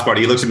at the house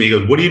party. He looks at me. He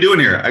goes, what are you doing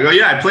here? I go,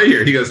 yeah, I play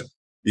here. He goes,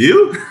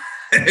 you?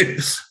 I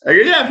go,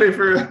 yeah, I play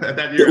for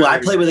that year. Well, I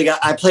play with a guy.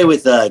 I play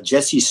with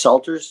Jesse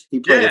Salters. He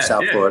played at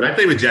South Florida. I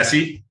played with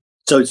Jesse.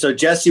 So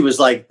Jesse was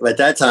like, at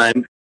that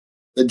time,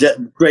 a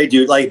great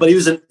dude. Like, but he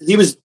was.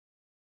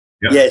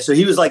 So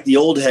he was like the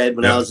old head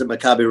when I was at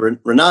Maccabi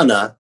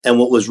Renana. And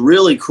what was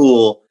really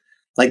cool,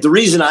 like the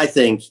reason I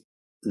think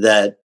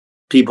that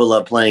people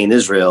love playing in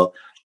Israel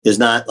is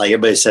not like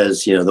everybody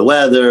says, the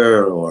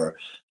weather or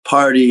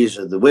parties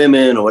or the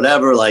women or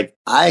whatever. Like,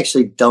 I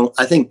actually don't.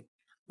 I think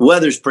the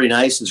weather's pretty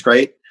nice. It's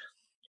great.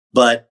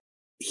 But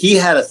he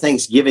had a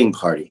Thanksgiving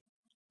party.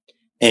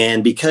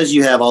 And because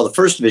you have all the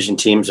first division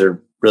teams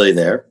are really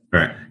there.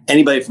 Right.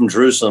 Anybody from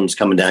Jerusalem's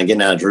coming down,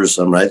 getting out of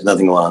Jerusalem, right? There's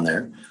nothing going on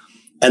there.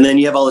 And then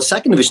you have all the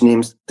second division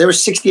teams. There were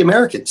 60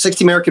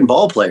 American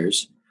ball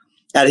players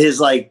at his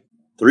like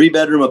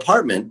 3-bedroom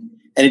apartment.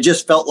 And it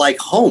just felt like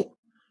home.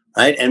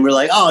 Right. And we're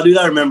like, oh, dude,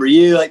 I remember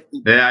you.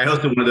 Yeah, I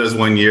hosted one of those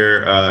one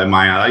year in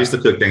my I used to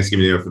cook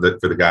Thanksgiving dinner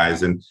for the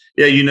guys. And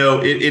yeah,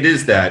 it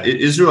is that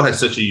Israel has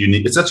such a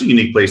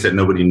unique place that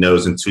nobody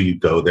knows until you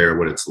go there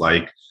what it's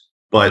like.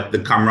 But the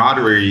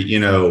camaraderie,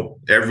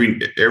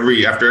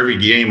 after every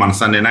game on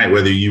Sunday night,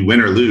 whether you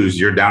win or lose,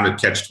 you're down at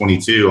Catch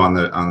 22 on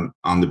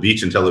the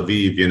beach in Tel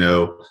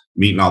Aviv,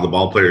 meeting all the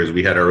ball players.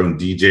 We had our own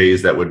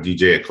DJs that would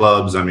DJ at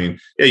clubs. I mean,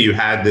 yeah, you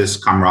had this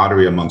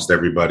camaraderie amongst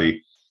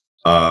everybody.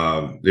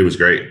 It was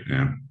great.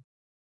 Yeah.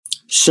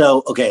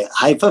 So, okay.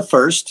 Haifa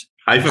first.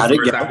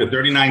 After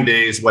 39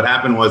 days. What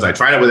happened was I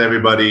tried it with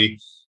everybody.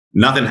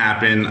 Nothing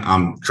happened.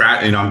 I'm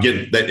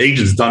getting that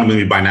agent's done with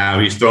me by now.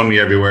 He's thrown me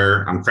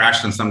everywhere. I'm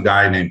crashing some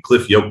guy named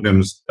Cliff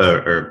Yoknam's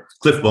or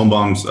Cliff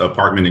Bombom's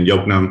apartment in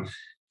Yoknam.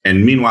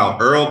 And meanwhile,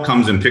 Earl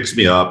comes and picks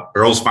me up.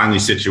 Earl's finally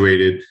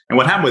situated. And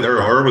what happened with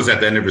Earl was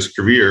at the end of his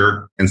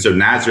career. And so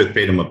Nazareth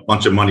paid him a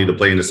bunch of money to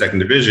play in the second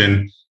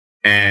division.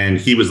 And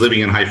he was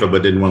living in Haifa,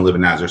 but didn't want to live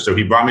in Nazareth. So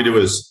he brought me to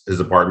his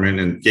apartment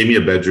and gave me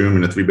a bedroom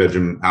in a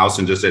 3-bedroom house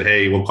and just said,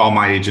 hey, we'll call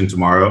my agent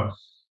tomorrow.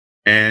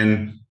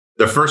 And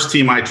the first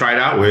team I tried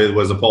out with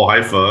was Apol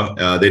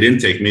Haifa. They didn't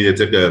take me. They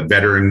took a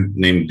veteran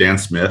named Dan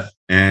Smith.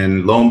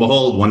 And lo and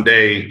behold, one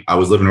day I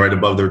was living right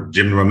above the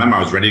gym. Remember, I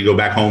was ready to go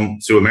back home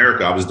to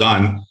America. I was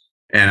done.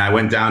 And I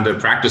went down to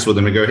practice with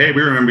them and go, hey,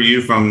 we remember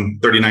you from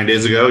 39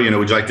 days ago.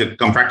 Would you like to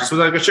come practice with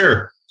us? I go,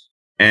 sure.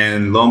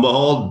 And lo and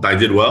behold, I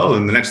did well.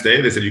 And the next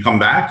day they said, you come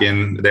back,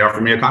 and they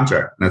offered me a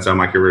contract. And that's how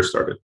my career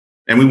started.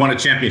 And we won a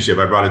championship.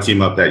 I brought a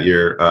team up that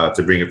year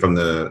to bring it from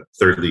the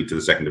third league to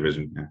the second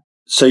division. Yeah.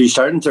 So you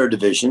started in third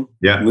division.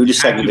 Yeah. Moved to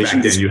second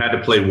division. You had to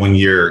play 1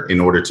 year in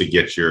order to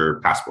get your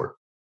passport.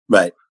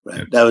 Right.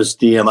 Yeah. That was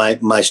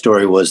my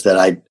story was that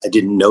I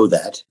didn't know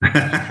that.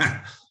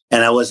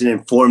 And I wasn't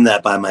informed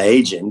that by my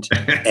agent.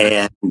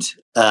 And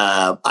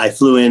I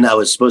flew in. I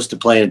was supposed to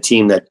play in a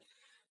team that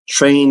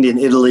trained in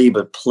Italy,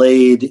 but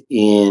played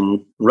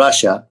in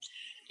Russia.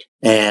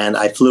 And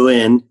I flew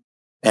in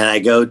and I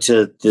go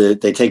to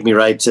they take me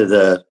right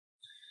to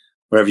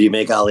wherever you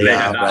make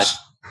Aliyah, right?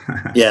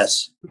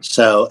 Yes.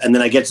 So, and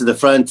then I get to the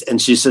front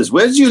and she says,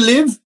 where do you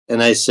live?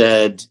 And I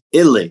said,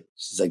 Italy.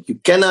 She's like, you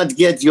cannot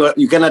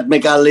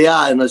make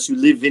Aliyah unless you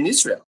live in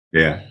Israel.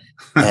 Yeah.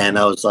 And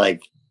I was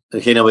like,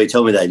 okay, nobody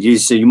told me that.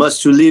 You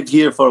must live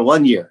here for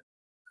 1 year.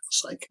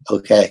 It's like,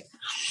 okay.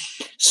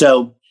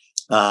 So,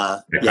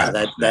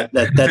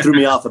 that threw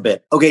me off a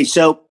bit. Okay,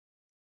 so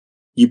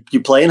you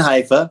play in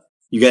Haifa.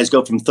 You guys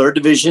go from third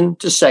division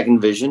to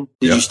second division.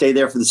 Did you stay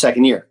there for the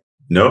second year?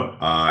 Nope.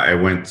 I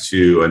went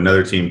to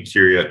another team,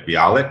 Kiryat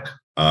Bialik,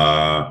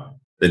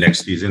 the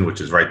next season, which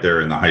is right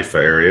there in the Haifa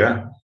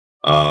area.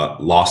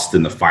 Lost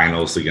in the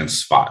finals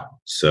against Sfat.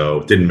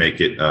 So didn't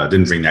make it,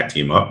 didn't bring that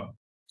team up.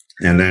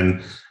 And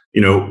then,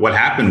 what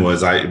happened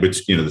was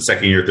the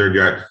second year, third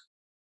year,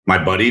 my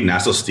buddy,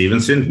 Nassau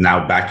Stevenson,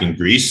 now back in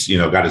Greece,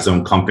 got his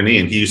own company.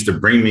 And he used to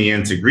bring me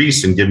into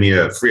Greece and give me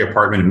a free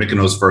apartment in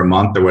Mykonos for a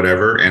month or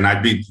whatever. And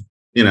I'd be,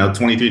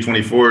 23,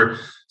 24,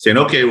 saying,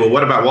 okay, well,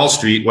 what about Wall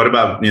Street? What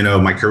about,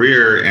 my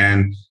career?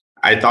 And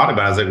I thought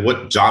about it. I was like,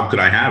 what job could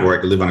I have where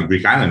I could live on a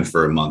Greek island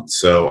for a month?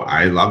 So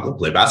I'll go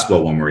play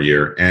basketball one more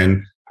year.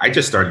 And I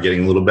just started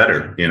getting a little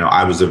better.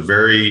 I was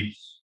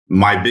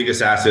my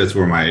biggest assets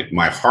were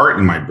my heart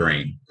and my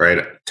brain,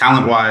 right?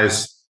 Talent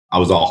wise, I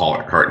was all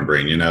heart and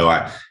brain,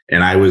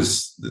 I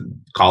was,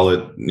 call it,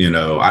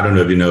 I don't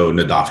know if you know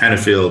Nadav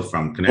Hennefield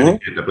from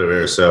Connecticut.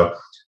 Mm-hmm. So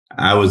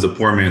I was a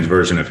poor man's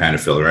version of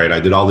Hennefield, right? I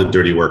did all the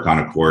dirty work on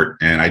a court,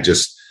 and I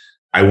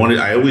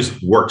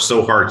always worked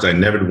so hard because I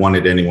never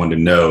wanted anyone to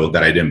know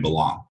that I didn't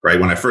belong, right?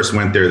 When I first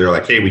went there, they're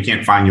like, hey, we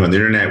can't find you on the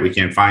internet. We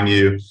can't find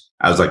you.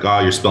 I was like, oh,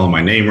 you're spelling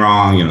my name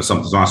wrong.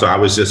 Something's wrong. So I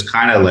was just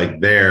kind of like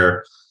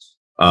there.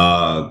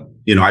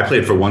 I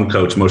played for one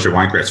coach, Moshe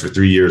Weinkrantz, for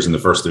 3 years in the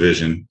first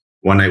division.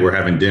 One night we're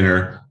having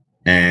dinner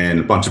and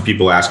a bunch of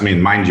people asked me,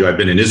 and mind you, I've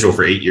been in Israel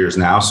for 8 years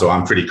now, so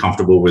I'm pretty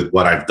comfortable with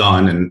what I've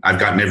done. And I've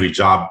gotten every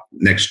job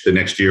the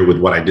next year with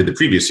what I did the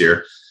previous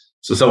year.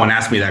 So someone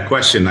asked me that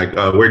question, like,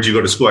 where'd you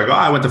go to school? I go,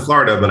 I went to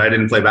Florida, but I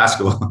didn't play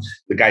basketball.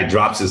 The guy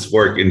drops his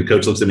fork and the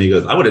coach looks at me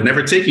and goes, I would have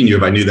never taken you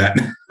if I knew that.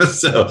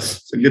 So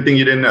it's a good thing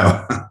you didn't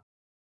know.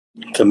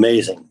 It's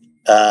amazing.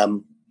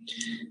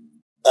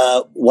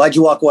 Why'd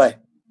you walk away?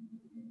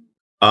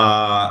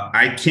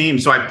 I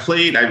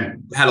played, I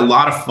had a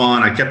lot of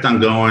fun. I kept on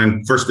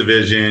going, first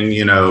division,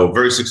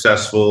 very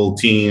successful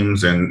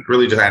teams, and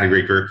really just had a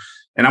great career.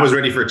 And I was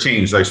ready for a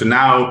change. So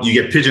now you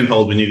get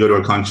pigeonholed when you go to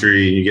a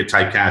country and you get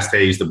typecast.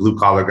 Hey, he's the blue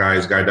collar guy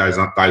dies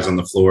on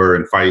the floor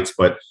and fights.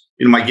 But,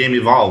 my game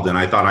evolved and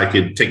I thought I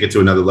could take it to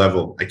another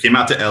level. I came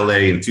out to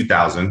LA in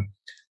 2000.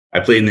 I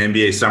played in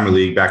the NBA Summer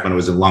League back when I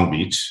was in Long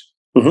Beach.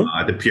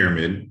 At the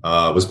Pyramid,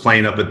 was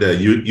playing up at the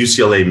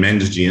UCLA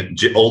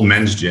old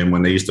men's gym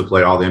when they used to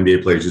play. All the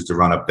NBA players used to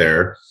run up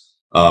there.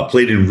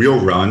 Played in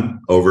Real Run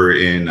over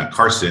in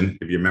Carson,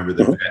 if you remember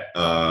the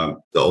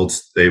old.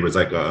 It was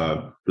like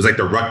the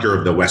Rutger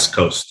of the West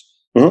Coast.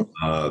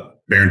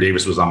 Baron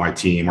Davis was on my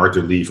team.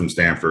 Arthur Lee from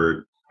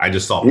Stanford. I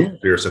just saw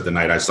Pierce at the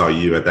night I saw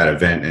you at that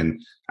event,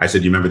 and I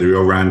said, "You remember the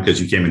Real Run because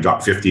you came and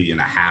dropped 50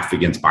 and a half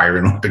against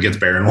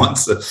Baron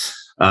once."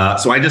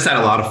 So I just had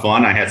a lot of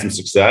fun. I had some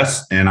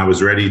success, and I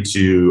was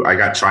I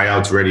got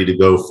tryouts ready to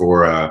go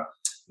for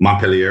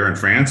Montpellier in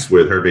France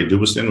with Hervé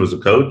Dubustin was the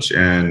coach,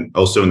 and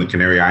also in the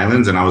Canary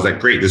Islands. And I was like,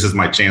 great, this is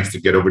my chance to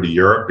get over to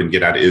Europe and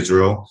get out of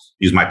Israel,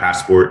 use my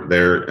passport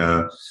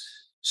there.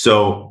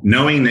 So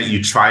knowing that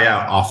you try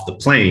out off the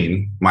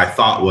plane, my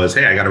thought was,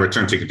 hey, I got a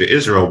return ticket to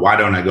Israel. Why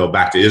don't I go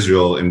back to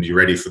Israel and be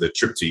ready for the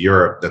trip to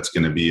Europe? That's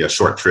going to be a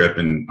short trip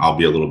and I'll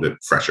be a little bit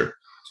fresher.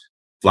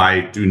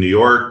 Fly through New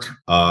York,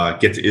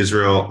 get to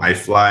Israel. I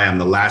fly on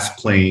the last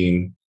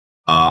plane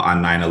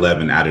on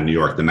 9/11 out of New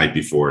York the night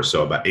before.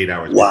 So about 8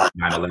 hours before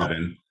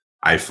 9/11,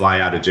 I fly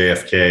out of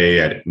JFK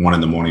at 1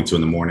 a.m, 2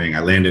 a.m. I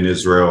land in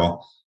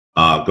Israel,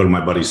 go to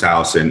my buddy's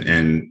house and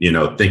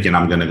thinking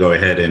I'm going to go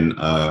ahead and,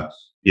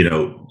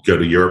 go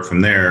to Europe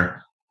from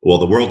there. Well,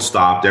 the world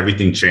stopped.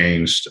 Everything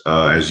changed,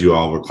 as you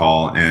all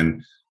recall.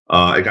 And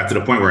it got to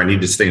the point where I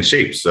needed to stay in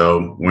shape.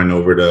 So went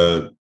over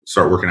to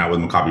start working out with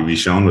Maccabi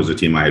Rishon, was a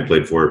team I had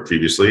played for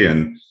previously,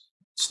 and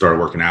started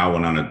working out,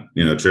 went on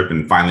a trip,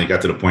 and finally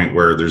got to the point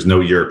where there's no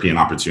European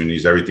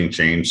opportunities. Everything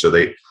changed. So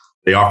they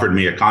offered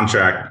me a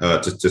contract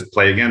to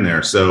play again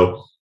there.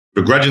 So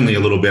begrudgingly a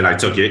little bit, I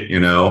took it,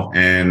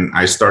 and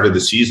I started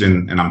the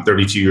season, and I'm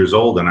 32 years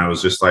old. And I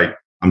was just like,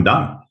 I'm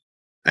done.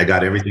 I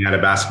got everything out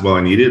of basketball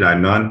I needed.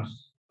 I'm done.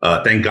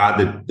 Thank God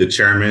that the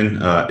chairman,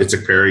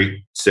 Itzhak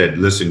Perry, said,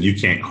 listen, you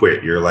can't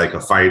quit. You're like a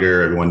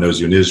fighter. Everyone knows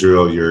you in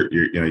Israel.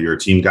 You're a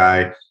team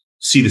guy.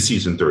 See the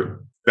season through.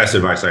 Best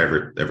advice I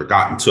ever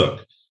got and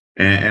took.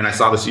 And I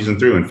saw the season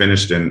through and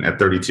finished. And at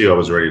 32, I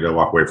was ready to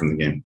walk away from the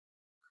game.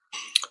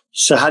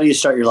 So how do you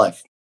start your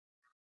life?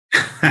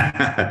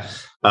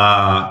 It's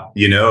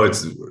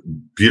a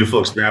beautiful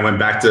experience. I went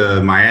back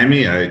to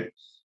Miami. I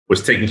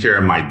was taking care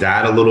of my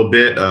dad a little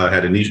bit,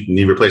 had a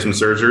knee replacement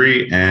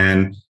surgery,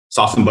 and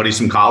saw some buddies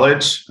from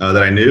college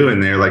that I knew.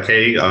 And they're like,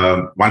 hey,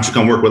 why don't you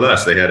come work with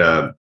us? They had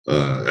a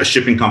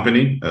shipping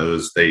company.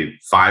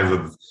 5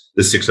 of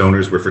the 6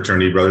 owners were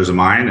fraternity brothers of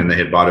mine, and they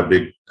had bought a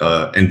big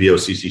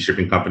NVOCC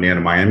shipping company out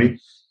of Miami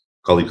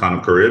called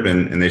Econo Carib.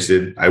 And they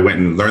said, I went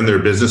and learned their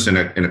business in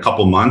a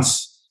couple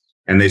months.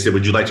 And they said,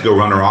 would you like to go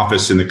run our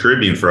office in the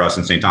Caribbean for us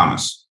in St.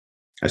 Thomas?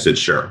 I said,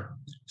 sure.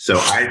 So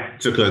I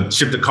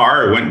shipped a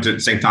car, went to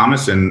St.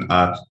 Thomas, and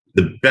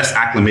the best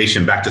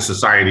acclimation back to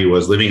society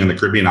was living on the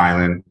Caribbean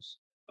island,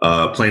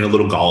 playing a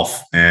little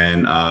golf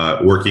and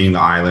working the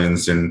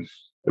islands. And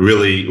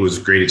really, it was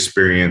a great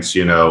experience,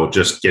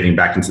 just getting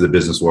back into the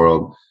business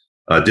world.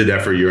 Did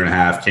that for a year and a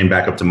half, came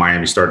back up to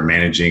Miami, started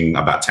managing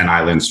about 10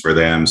 islands for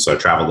them. So I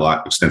traveled a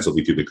lot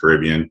extensively through the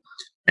Caribbean.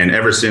 And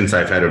ever since,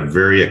 I've had a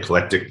very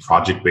eclectic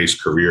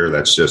project-based career.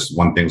 That's just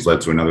one thing's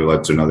led to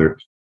another.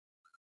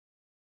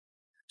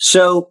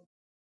 So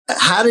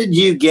how did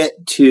you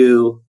get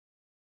to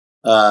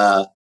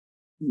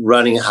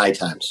running at High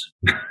Times?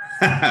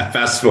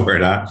 Fast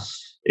forward, huh?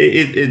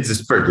 It's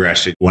just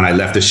progression. When I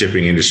left the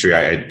shipping industry,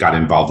 I got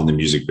involved in the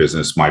music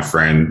business. My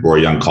friend Roy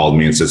Young called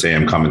me and says, hey,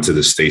 I'm coming to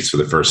the States for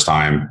the first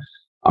time.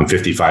 I'm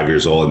 55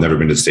 years old. I've never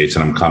been to the States,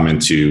 and I'm coming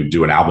to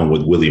do an album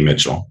with Willie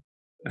Mitchell.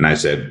 And I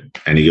said,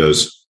 and he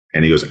goes,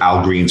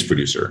 Al Green's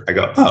producer. I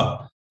go,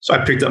 oh. So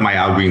I picked up my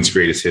Al Green's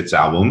Greatest Hits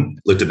album,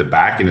 looked at the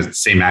back, and it's the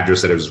same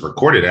address that it was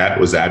recorded at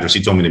was the address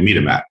he told me to meet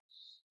him at.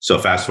 So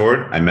fast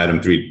forward, I met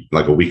him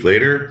a week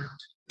later.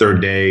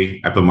 Third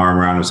day, I put my arm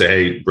around him and say,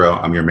 hey, bro,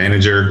 I'm your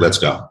manager. Let's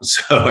go.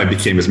 So I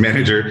became his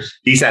manager.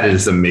 He's had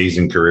this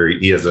amazing career.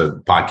 He has a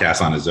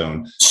podcast on his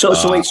own. So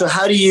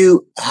how do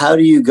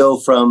you go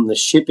from the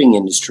shipping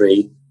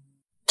industry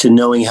to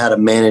knowing how to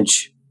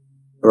manage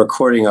a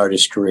recording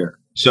artist's career?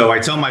 So I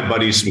tell my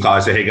buddies from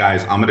college, I say, hey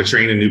guys, I'm going to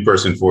train a new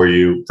person for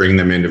you, bring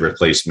them in to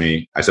replace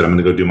me. I said, I'm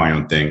going to go do my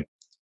own thing.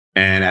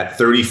 And at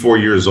 34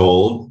 years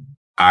old,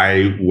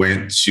 I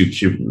went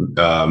to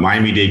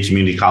Miami-Dade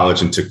Community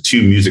College and took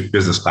 2 music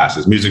business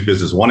classes, music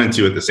business 1 and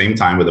 2 at the same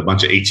time with a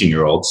bunch of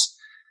 18-year-olds.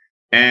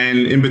 And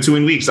in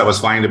between weeks, I was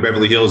flying to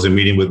Beverly Hills and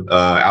meeting with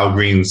Al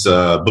Green's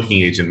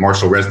booking agent,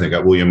 Marshall Resnick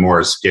at William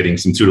Morris, getting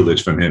some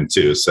tutelage from him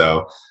too.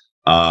 So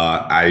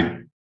I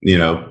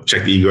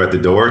checked the ego at the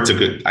door.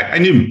 I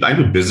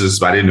knew business,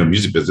 but I didn't know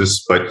music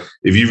business. But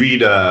if you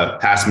read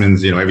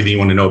Passman's, everything you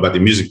want to know about the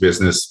music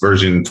business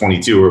version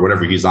 22 or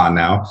whatever he's on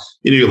now,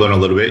 you learn a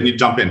little bit and you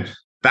jump in.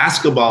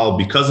 Basketball,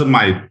 because of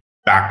my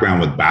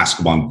background with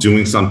basketball and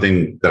doing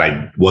something that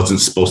I wasn't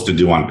supposed to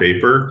do on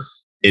paper,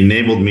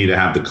 enabled me to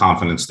have the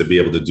confidence to be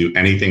able to do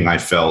anything I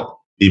felt,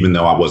 even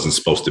though I wasn't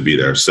supposed to be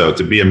there. So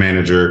to be a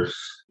manager,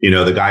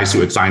 the guys who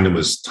had signed him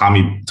was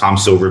Tom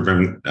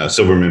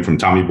Silverman from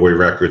Tommy Boy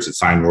Records had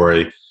signed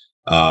Roy.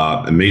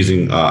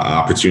 Amazing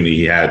opportunity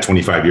he had,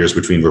 25 years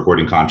between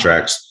recording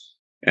contracts.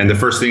 And the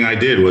first thing I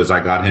did was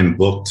I got him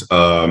booked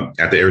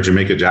at the Air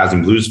Jamaica Jazz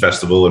and Blues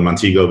Festival in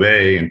Montego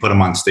Bay and put him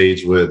on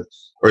stage with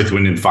Earth,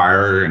 Wind &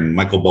 Fire and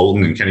Michael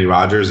Bolton and Kenny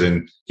Rogers.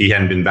 And he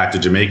hadn't been back to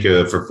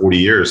Jamaica for 40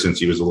 years since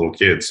he was a little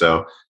kid.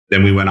 So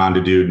then we went on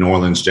to do New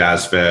Orleans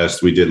Jazz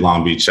Fest. We did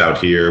Long Beach out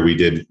here. We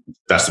did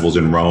festivals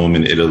in Rome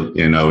and Italy,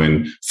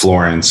 in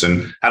Florence,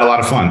 and had a lot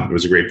of fun. It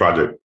was a great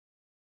project.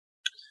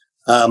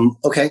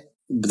 Okay.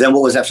 Then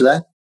what was after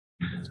that?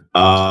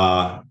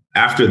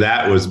 After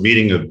that was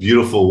meeting a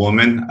beautiful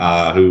woman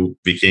who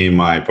became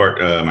my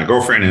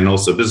girlfriend and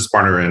also business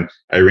partner. And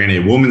I ran a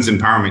women's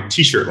empowerment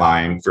T-shirt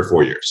line for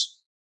 4 years.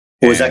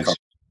 What was that called?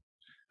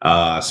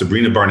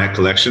 Sabrina Barnett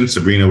Collection.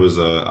 Sabrina was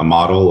a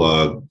model,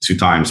 a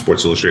 2-time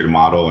Sports Illustrated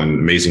model and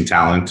amazing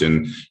talent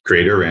and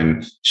creator.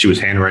 And she was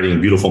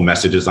handwriting beautiful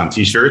messages on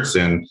T-shirts.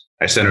 And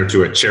I sent her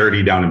to a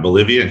charity down in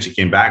Bolivia and she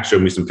came back,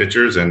 showed me some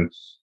pictures, and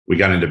we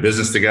got into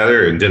business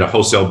together and did a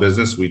wholesale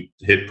business. We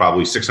hit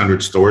probably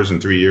 600 stores in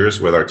 3 years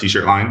with our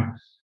T-shirt line.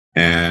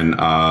 And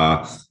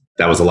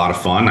that was a lot of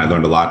fun. I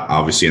learned a lot,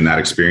 obviously, in that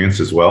experience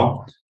as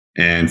well.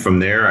 And from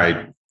there,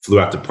 I flew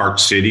out to Park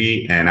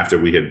City. And after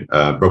we had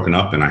broken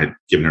up and I had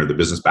given her the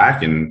business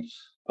back, and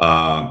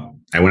I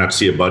went up to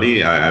see a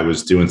buddy. I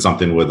was doing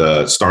something with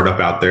a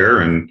startup out there.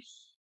 And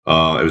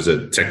it was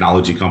a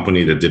technology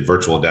company that did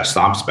virtual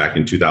desktops back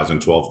in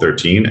 2012,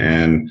 13.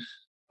 And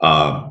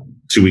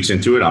 2 weeks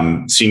into it,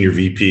 I'm senior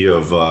VP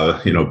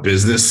of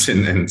business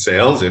and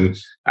sales, and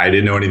I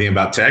didn't know anything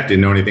about tech,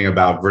 didn't know anything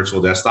about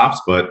virtual desktops,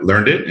 but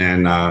learned it.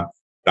 And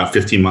about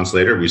 15 months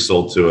later, we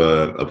sold to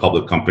a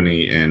public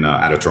company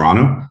out of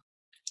Toronto.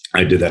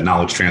 I did that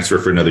knowledge transfer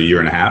for another year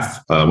and a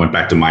half. Went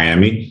back to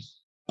Miami.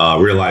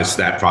 Realized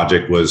that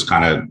project was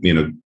kind of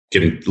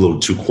getting a little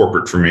too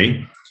corporate for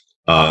me.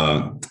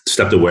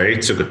 Stepped away,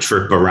 took a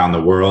trip around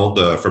the world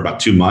for about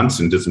 2 months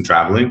and did some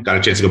traveling. Got a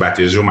chance to go back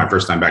to Israel. My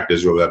first time back to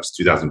Israel, that was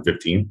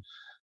 2015.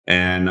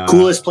 And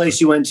coolest place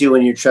you went to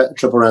when you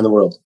trip around the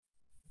world?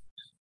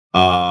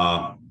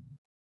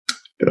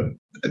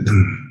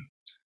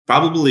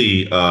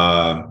 Probably,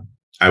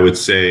 I would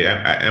say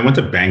I went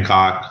to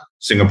Bangkok,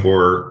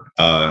 Singapore,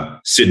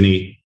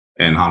 Sydney,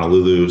 and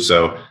Honolulu.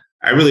 So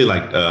I really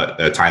liked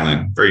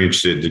Thailand. Very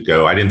interested to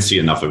go. I didn't see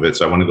enough of it,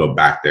 so I want to go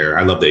back there.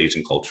 I love the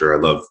Asian culture. I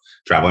love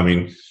travel. I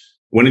mean,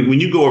 when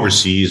you go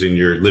overseas and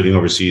you're living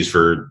overseas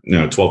for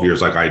 12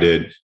 years like I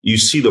did, you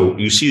see the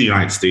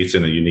United States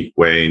in a unique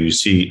way, and you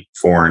see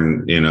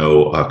foreign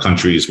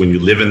countries. When you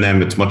live in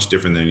them, it's much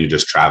different than you're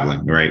just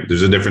traveling, right?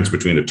 There's a difference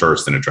between a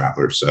tourist and a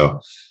traveler. So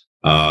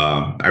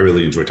I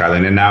really enjoy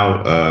Thailand, and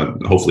now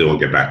hopefully we'll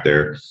get back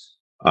there.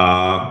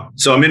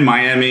 So I'm in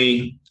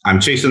Miami. I'm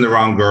chasing the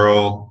wrong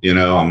girl. I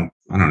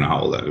don't know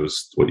how old that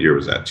was. What year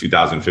was that?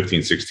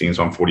 2015, 16.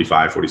 So I'm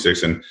 45,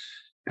 46.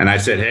 And I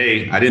said,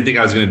 hey, I didn't think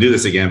I was going to do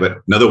this again, but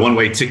another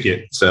one-way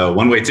ticket. So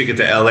one-way ticket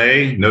to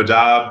LA, no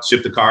job,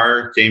 shipped the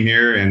car, came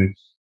here, and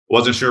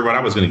wasn't sure what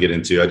I was going to get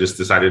into. I just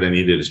decided I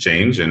needed a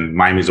change, and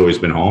Miami's always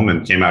been home,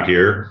 and came out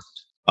here.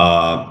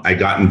 I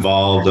got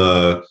involved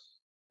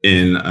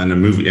in a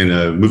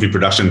movie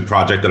production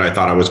project that I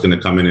thought I was going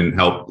to come in and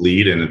help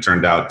lead, and it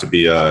turned out to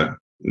be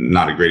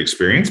not a great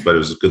experience, but it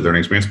was a good learning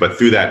experience. But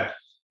through that,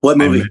 what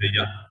movie?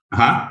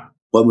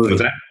 What movie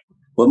was that?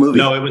 What movie?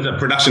 No, it was a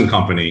production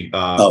company.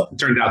 It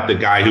turned out the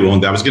guy who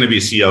owned that was going to be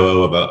a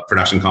COO of a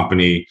production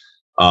company.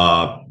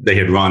 They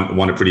had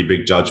won a pretty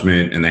big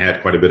judgment, and they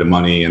had quite a bit of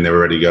money, and they were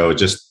ready to go. It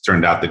just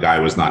turned out the guy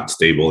was not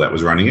stable that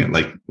was running it,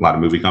 like a lot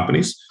of movie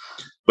companies.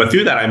 But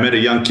through that, I met a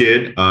young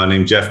kid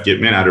named Jeff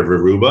Gitman out of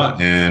Aruba,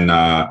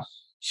 and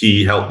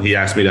he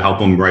asked me to help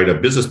him write a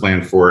business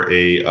plan for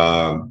a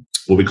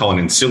what we call an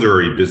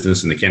ancillary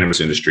business in the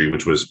cannabis industry,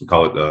 which was, we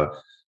call it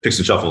picks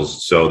and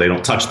shuffles. So they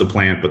don't touch the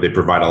plant, but they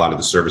provide a lot of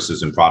the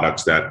services and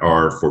products that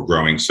are for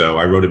growing. So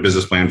I wrote a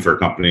business plan for a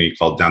company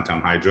called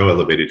Downtown Hydro,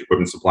 Elevated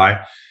Equipment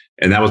Supply.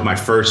 And that was my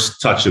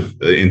first touch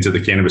into the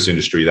cannabis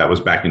industry. That was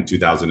back in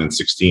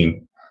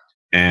 2016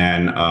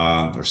 and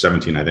or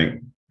 17, I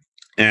think.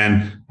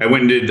 And I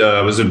went and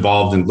was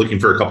involved in looking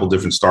for a couple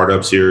different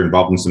startups here,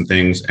 involved in some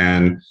things.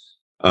 And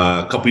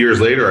a couple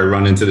years later, I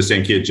run into the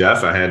same kid,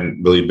 Jeff. I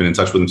hadn't really been in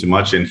touch with him too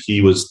much. And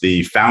he was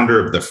the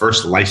founder of the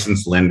first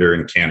licensed lender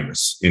in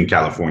cannabis in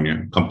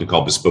California, a company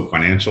called Bespoke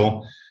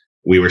Financial.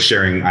 We were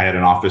sharing, I had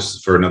an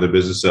office for another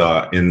business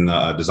in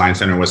the design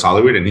center in West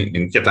Hollywood. And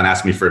he kept on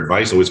asking me for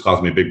advice, always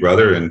calls me big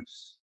brother. And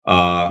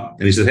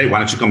he said, hey, why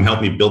don't you come help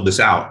me build this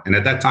out? And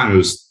at that time, it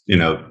was,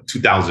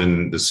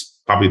 2000,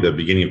 probably the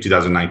beginning of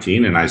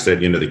 2019. And I said,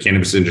 the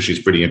cannabis industry is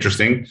pretty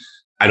interesting.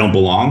 I don't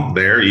belong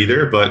there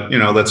either, but,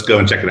 let's go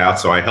and check it out.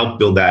 So I helped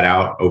build that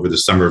out over the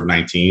summer of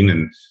 19,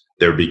 and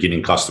they were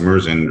beginning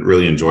customers and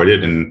really enjoyed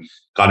it, and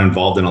got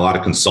involved in a lot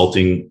of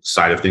consulting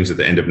side of things at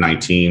the end of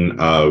 19,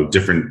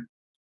 different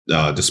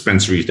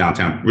dispensaries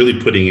downtown, really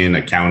putting in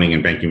accounting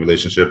and banking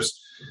relationships.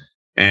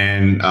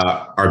 And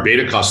our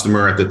beta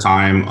customer at the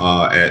time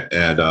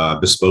at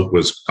Bespoke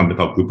was a company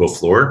called Grupo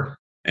Flor.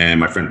 And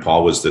my friend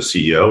Paul was the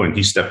CEO, and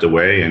he stepped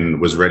away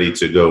and was ready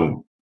to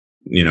go,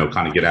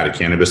 kind of get out of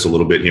cannabis a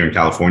little bit here in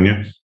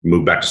California,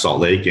 moved back to Salt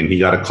Lake. And he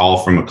got a call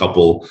from a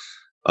couple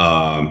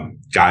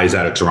guys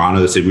out of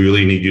Toronto that said, we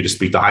really need you to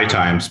speak to High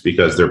Times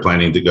because they're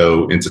planning to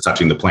go into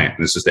touching the plant.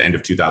 And this is the end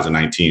of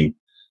 2019.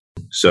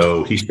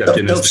 So he stepped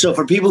in. So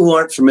for people who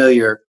aren't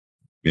familiar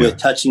with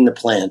touching the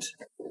plant,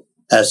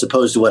 as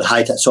opposed to what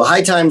High Times. So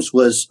High Times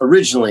was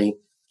originally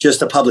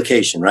just a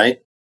publication, right?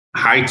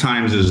 High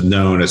Times is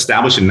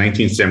established in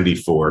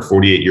 1974,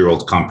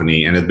 48-year-old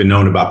company, and has been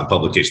known about the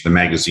publication, the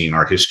magazine,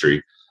 Art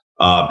History.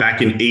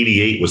 Back in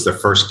 88 was the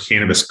first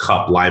Cannabis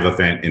Cup live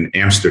event in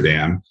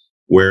Amsterdam,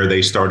 where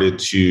they started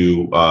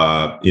to,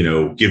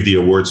 give the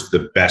awards for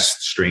the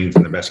best strains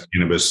and the best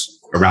cannabis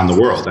around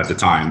the world at the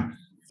time.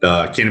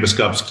 The Cannabis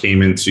Cups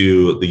came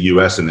into the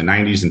U.S. in the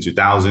 90s and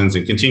 2000s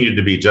and continued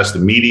to be just a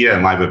media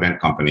and live event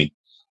company.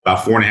 About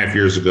 4.5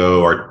 years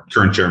ago, our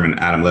current chairman,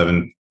 Adam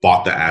Levin,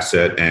 bought the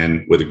asset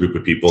and with a group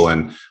of people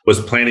and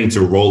was planning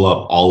to roll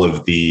up all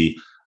of the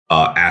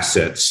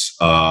assets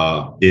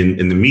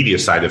in the media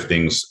side of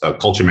things,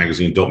 Culture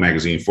Magazine, Dope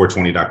Magazine,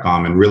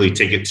 420.com, and really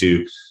take it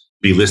to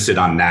be listed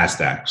on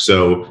NASDAQ.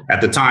 So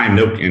at the time,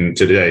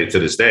 to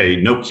this day,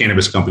 no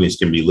cannabis companies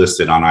can be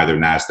listed on either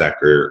NASDAQ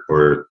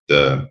or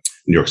the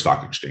New York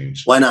Stock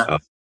Exchange. Why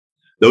not?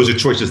 Those are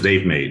choices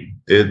they've made.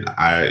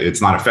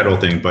 It's not a federal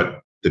thing, but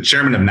the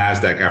chairman of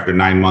NASDAQ, after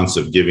 9 months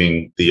of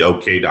giving the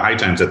okay to High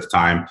Times at the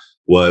time,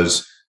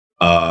 was,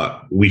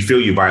 we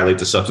feel you violate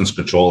the Substance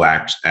Control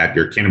Act at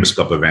your Cannabis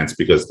Cup events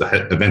because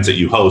the events that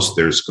you host,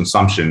 there's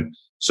consumption,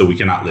 so we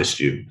cannot list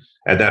you.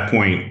 At that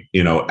point,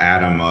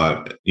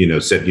 Adam,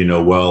 said,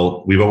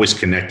 well, we've always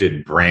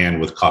connected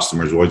brand with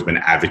customers, we've always been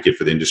an advocate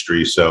for the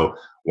industry. So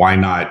why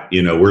not,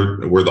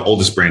 we're the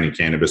oldest brand in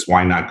cannabis.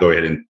 Why not go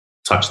ahead and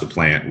touch the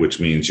plant, which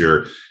means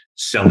you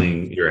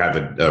have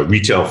a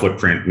retail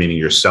footprint, meaning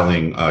you're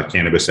selling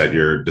cannabis at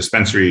your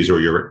dispensaries or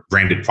your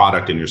branded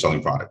product and you're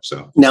selling products.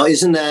 So now,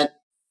 isn't that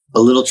a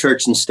little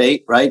church and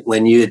state, right?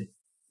 When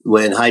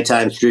High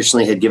Times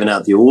traditionally had given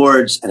out the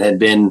awards and had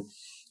been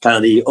kind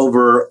of the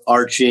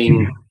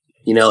overarching,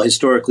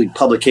 historically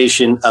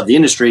publication of the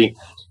industry,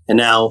 and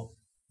now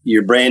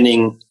you're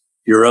branding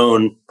your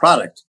own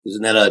product.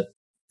 Isn't that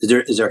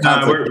is there a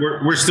conflict?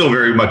 We're still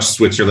very much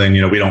Switzerland.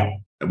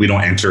 We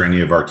don't enter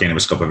any of our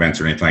Cannabis Cup events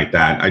or anything like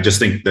that. I just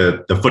think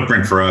the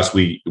footprint for us,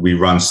 we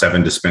run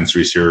 7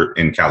 dispensaries here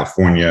in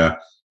California.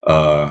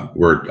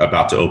 We're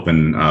about to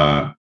open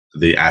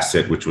the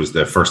Asset, which was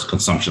the first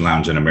consumption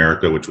lounge in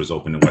America, which was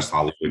opened in West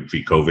Hollywood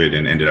pre-COVID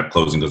and ended up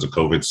closing because of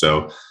COVID.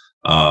 So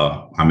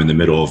I'm in the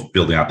middle of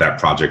building out that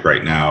project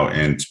right now,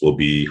 and will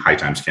be High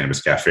Times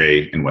Cannabis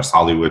Cafe in West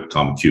Hollywood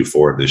come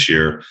Q4 of this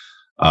year.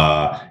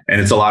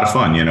 And it's a lot of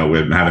fun.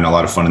 We're having a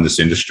lot of fun in this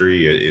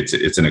industry.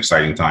 It's an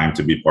exciting time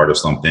to be part of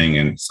something.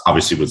 And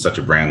obviously with such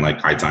a brand like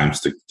High Times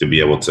to be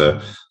able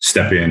to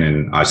step in,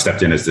 and I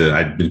stepped in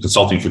I'd been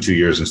consulting for 2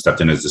 years and stepped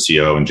in as the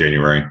CEO in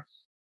January.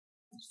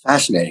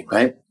 Fascinating,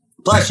 right?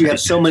 Plus you have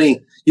so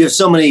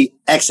many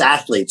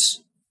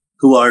ex-athletes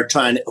who are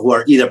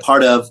either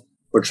part of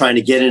or trying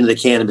to get into the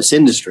cannabis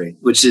industry,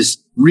 which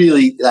is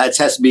really, there's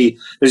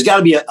got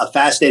to be a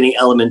fascinating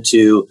element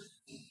to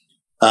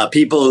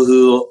people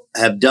who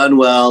have done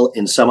well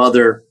in some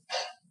other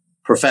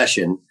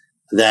profession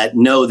that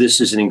know this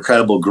is an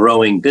incredible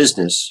growing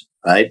business,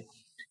 right?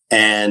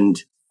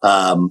 And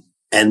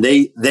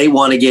they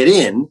want to get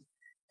in.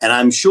 And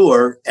I'm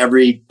sure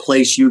every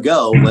place you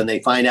go, when they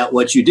find out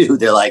what you do,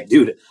 they're like,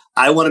 dude,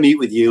 I want to meet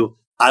with you.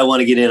 I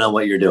want to get in on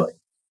what you're doing.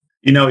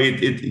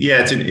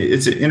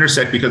 It's an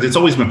intersect because it's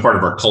always been part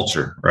of our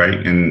culture,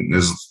 right? And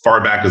as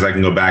far back as I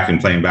can go back and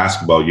playing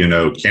basketball,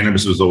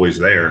 cannabis was always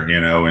there,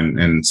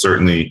 and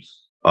certainly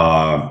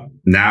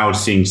now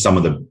seeing some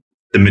of the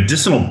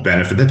medicinal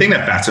benefit. The thing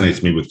that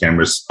fascinates me with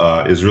cannabis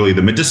is really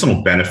the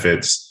medicinal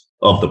benefits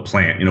of the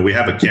plant. We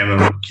have a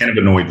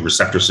cannabinoid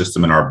receptor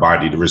system in our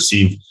body to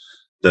receive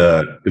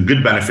the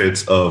good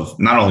benefits of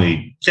not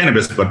only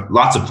cannabis, but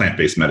lots of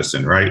plant-based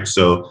medicine, right?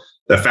 So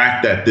the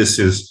fact that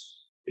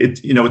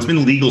it's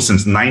been legal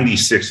since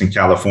 96 in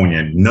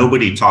California.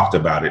 Nobody talked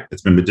about it.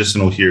 It's been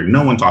medicinal here.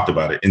 No one talked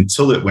about it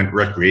until it went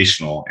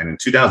recreational. And in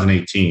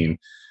 2018,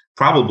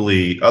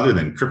 probably other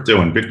than crypto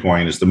and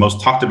Bitcoin, is the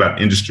most talked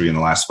about industry in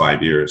the last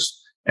 5 years.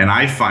 And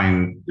I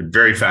find it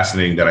very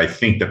fascinating that I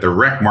think that the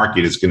rec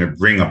market is going to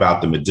bring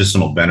about the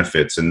medicinal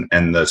benefits and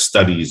the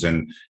studies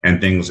and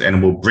things,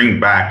 and will bring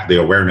back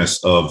the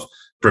awareness of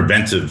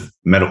preventive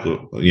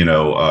medical,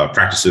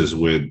 practices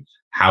with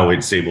how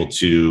it's able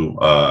to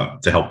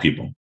help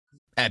people.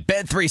 At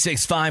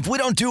Bet365, we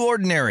don't do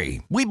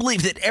ordinary. We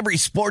believe that every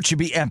sport should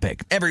be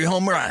epic. Every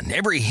home run,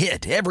 every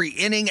hit, every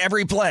inning,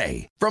 every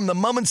play. From the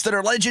moments that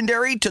are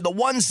legendary to the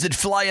ones that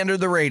fly under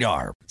the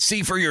radar.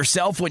 See for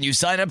yourself when you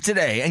sign up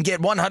today and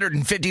get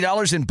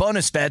 $150 in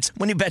bonus bets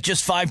when you bet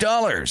just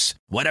 $5.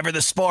 Whatever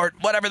the sport,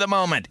 whatever the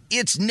moment,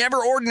 it's never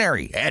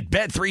ordinary at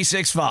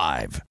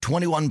Bet365.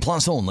 21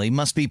 plus only.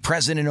 Must be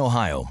present in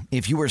Ohio.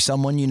 If you or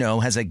someone you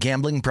know has a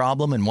gambling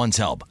problem and wants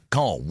help,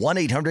 call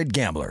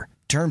 1-800-GAMBLER.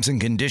 Terms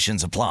and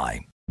conditions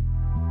apply.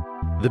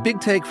 The Big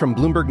Take from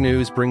Bloomberg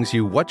News brings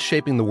you what's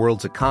shaping the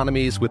world's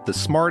economies with the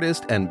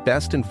smartest and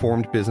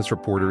best-informed business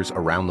reporters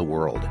around the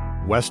world.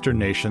 Western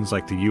nations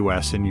like the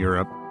U.S. and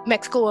Europe.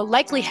 Mexico will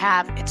likely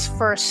have its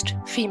first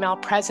female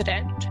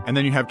president. And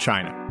then you have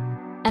China.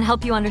 And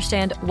help you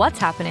understand what's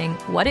happening,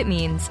 what it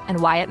means,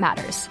 and why it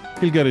matters.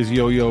 He'll get his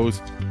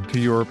yo-yos to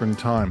Europe in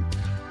time.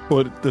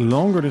 But the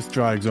longer this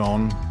drags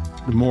on,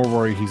 the more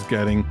worry he's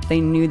getting.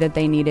 They knew that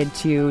they needed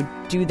to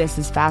do this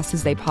as fast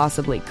as they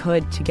possibly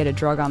could to get a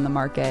drug on the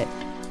market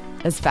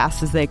as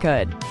fast as they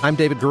could. I'm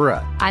David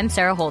Gura. I'm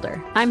Sarah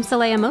Holder. I'm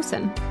Saleha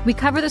Mohsen. We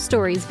cover the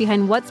stories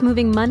behind what's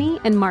moving money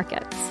and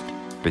markets.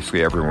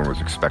 Basically, everyone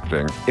was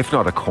expecting, if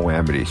not a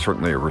calamity,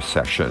 certainly a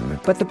recession.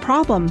 But the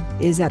problem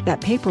is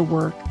that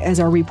paperwork, as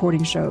our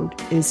reporting showed,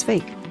 is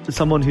fake. As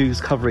someone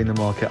who's covering the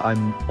market,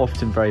 I'm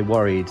often very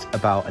worried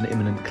about an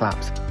imminent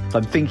collapse.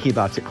 I'm thinking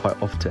about it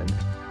quite often.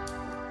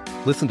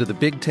 Listen to The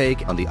Big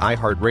Take on the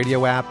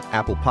iHeartRadio app,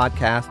 Apple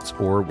Podcasts,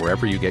 or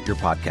wherever you get your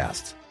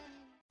podcasts.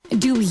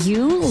 Do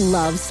you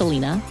love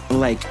Selena?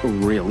 Like,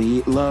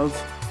 really love?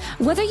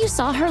 Whether you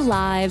saw her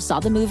live,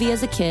 saw the movie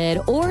as a kid,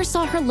 or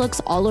saw her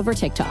looks all over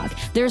TikTok,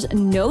 there's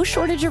no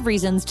shortage of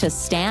reasons to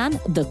stan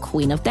the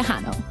Queen of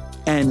Tejano.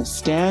 And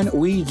Stan,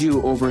 we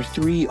do over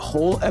 3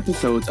 whole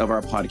episodes of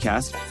our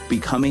podcast,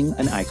 Becoming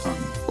an Icon.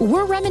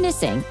 We're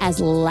reminiscing as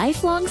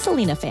lifelong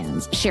Selena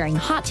fans, sharing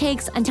hot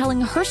takes and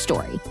telling her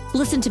story.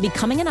 Listen to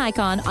Becoming an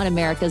Icon on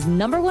America's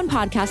 #1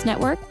 podcast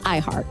network,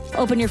 iHeart.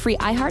 Open your free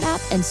iHeart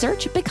app and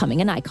search Becoming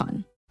an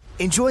Icon.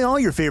 Enjoy all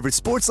your favorite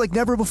sports like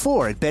never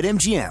before at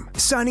BetMGM.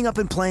 Signing up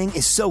and playing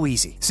is so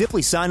easy.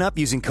 Simply sign up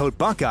using code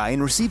Buckeye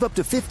and receive up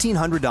to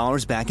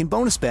 $1,500 back in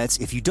bonus bets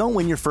if you don't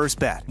win your first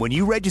bet. When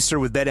you register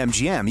with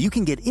BetMGM, you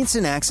can get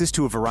instant access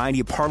to a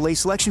variety of parlay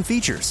selection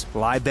features,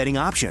 live betting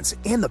options,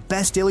 and the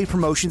best daily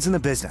promotions in the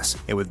business.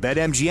 And with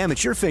BetMGM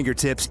at your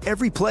fingertips,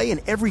 every play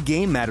and every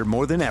game matter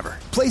more than ever.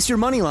 Place your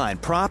moneyline,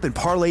 prop, and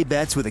parlay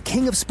bets with the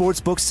king of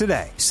sportsbooks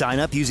today. Sign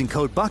up using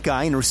code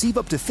Buckeye and receive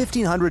up to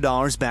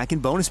 $1,500 back in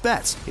bonus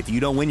bets if you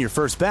don't win your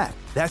first bet.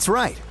 That's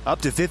right, up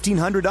to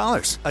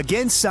 $1,500.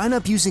 Again, sign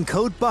up using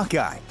code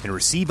Buckeye and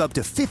receive up to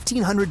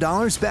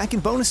 $1,500 back in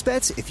bonus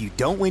bets if you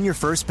don't win your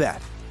first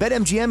bet.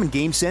 BetMGM and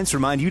GameSense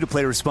remind you to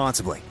play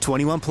responsibly.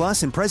 21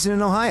 plus and present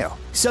in Ohio.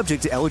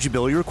 Subject to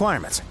eligibility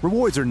requirements.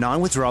 Rewards are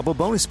non-withdrawable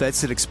bonus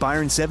bets that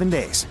expire in 7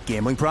 days.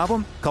 Gambling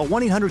problem? Call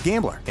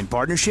 1-800-GAMBLER in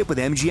partnership with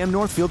MGM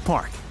Northfield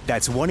Park.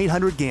 That's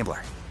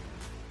 1-800-GAMBLER.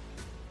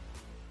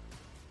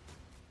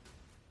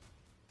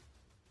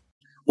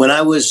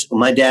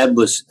 My dad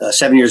was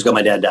 7 years ago,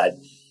 my dad died.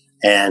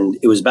 And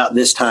it was about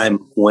this time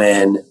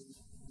when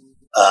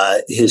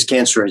his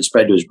cancer had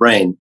spread to his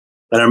brain.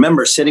 And I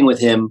remember sitting with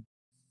him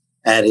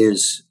at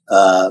his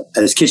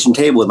kitchen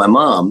table with my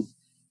mom.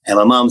 And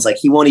my mom's like,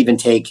 he won't even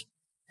take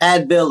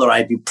Advil or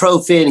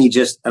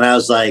ibuprofen. And I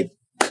was like,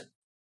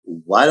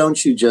 why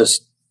don't you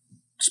just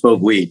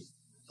smoke weed?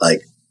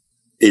 Like,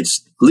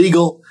 it's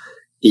legal.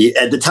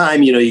 At the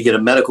time, you get a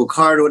medical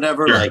card or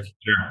whatever. Sure, like,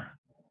 sure.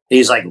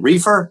 He's like,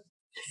 reefer?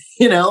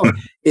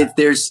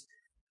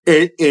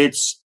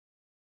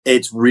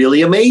 It's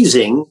really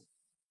amazing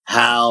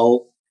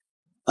how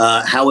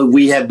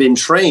we have been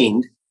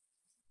trained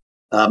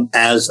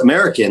as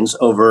Americans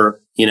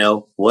over,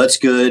 what's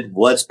good,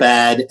 what's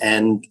bad,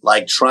 and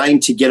like trying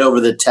to get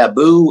over the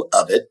taboo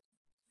of it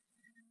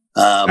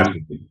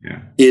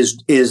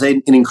is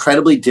an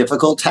incredibly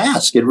difficult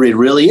task. It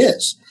really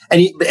is.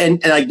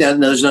 And like,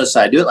 there's no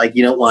side to it. Like,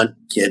 you don't want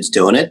kids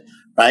doing it,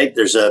 right?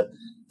 There's a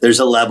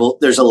level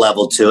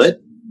to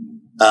it.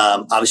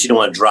 Obviously, you don't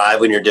want to drive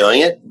when you're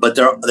doing it, but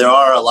there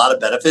are a lot of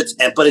benefits.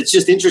 But it's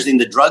just interesting.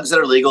 The drugs that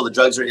are legal, the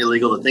drugs are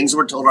illegal. The things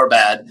we're told are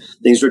bad.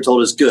 Things we're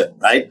told is good,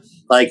 right?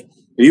 Like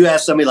if you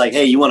ask somebody like,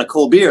 "Hey, you want a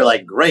cold beer?"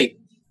 Like, great.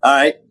 All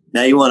right,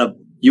 now you want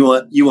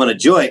a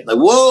joint? Like,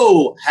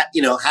 whoa!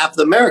 Half of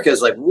America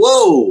is like,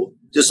 whoa!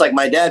 Just like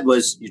my dad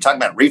was. You're talking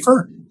about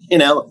reefer?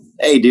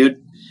 Hey,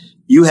 dude,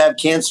 you have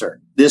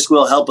cancer. This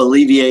will help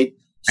alleviate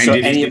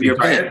any of your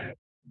pain.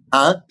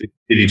 Huh?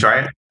 Did you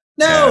try it?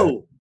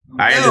 No.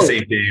 Yeah. I had the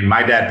same thing.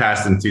 My dad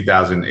passed in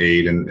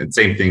 2008, and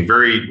same thing.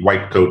 Very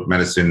white coat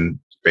medicine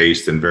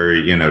based and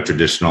very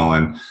traditional.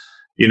 And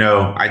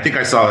I think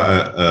I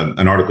saw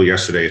an article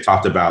yesterday. It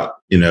talked about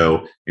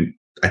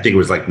I think it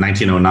was like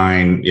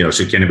 1909.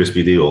 Should cannabis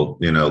be legal?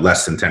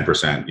 Less than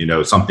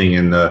 10%. Something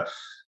in the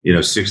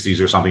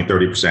 60s or something,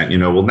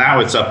 30%. Well, now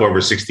it's up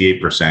over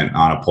 68%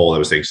 on a poll that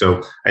was taken.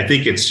 So I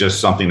think it's just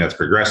something that's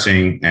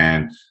progressing.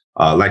 And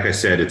like I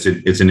said,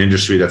 it's an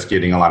industry that's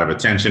getting a lot of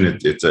attention.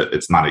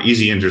 It's not an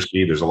easy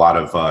industry. There's a lot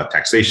of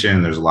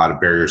taxation. There's a lot of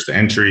barriers to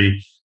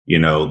entry.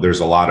 There's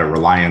a lot of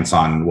reliance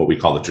on what we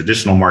call the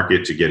traditional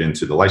market to get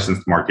into the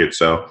licensed market.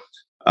 So,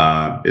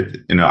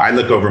 I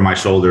look over my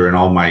shoulder and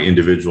all my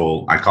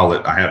individual, I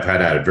have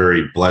had a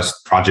very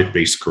blessed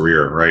project-based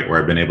career, right? Where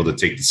I've been able to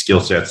take the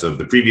skill sets of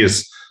the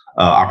previous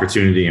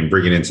opportunity and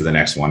bring it into the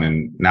next one.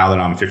 And now that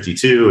I'm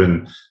 52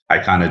 and I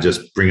kind of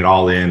just bring it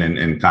all in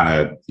and kind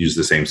of use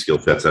the same skill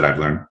sets that I've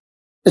learned.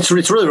 It's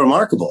really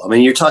remarkable. I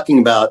mean, you're talking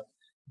about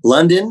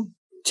London,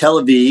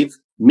 Tel Aviv,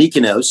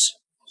 Mykonos.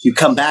 You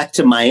come back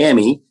to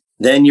Miami,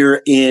 then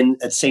you're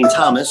at St.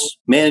 Thomas,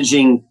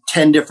 managing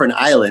 10 different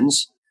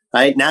islands,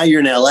 right? Now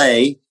you're in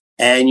LA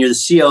and you're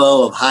the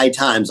COO of High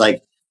Times.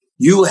 Like,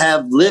 you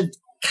have lived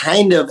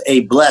kind of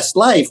a blessed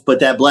life,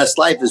 but that blessed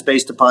life is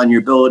based upon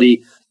your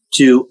ability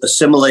to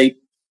assimilate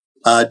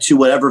to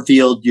whatever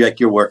field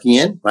you're working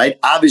in, right?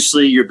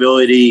 Obviously, your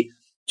ability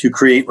to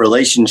create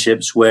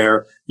relationships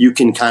where you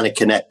can kind of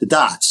connect the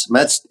dots.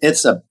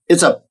 It's a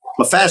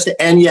fast,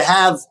 and you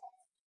have,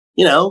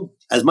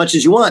 as much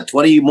as you want,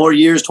 20 more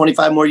years,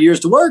 25 more years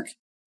to work.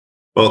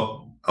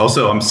 Well,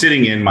 also, I'm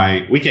sitting in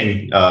my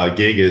weekend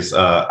gig is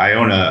I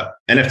own a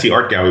NFT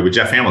art gallery with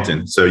Jeff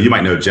Hamilton. So you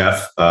might know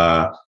Jeff,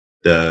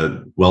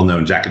 the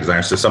well-known jacket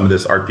designer. So some of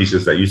this art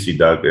pieces that you see,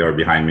 Doug, they are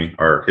behind me,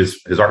 are his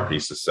art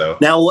pieces. So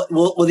now,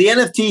 well, the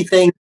NFT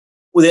thing,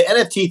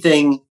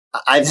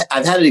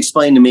 I've had it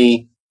explained to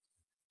me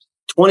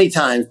 20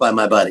 times by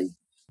my buddy,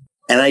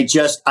 and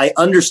I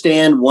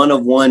understand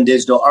one-of-one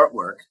digital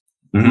artwork.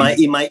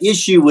 Mm-hmm. My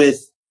issue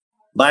with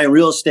buying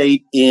real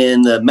estate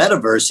in the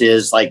metaverse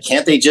is like,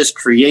 can't they just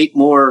create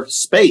more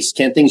space?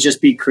 Can't things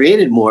just be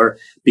created more?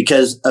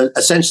 Because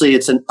essentially,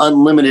 it's an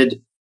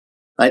unlimited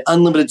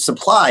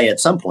supply at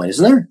some point,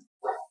 isn't there?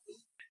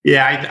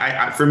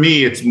 Yeah, for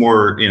me, it's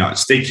more,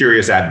 stay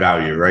curious, add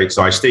value, right?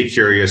 So I stay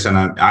curious, and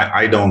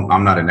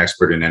I'm not an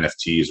expert in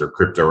NFTs or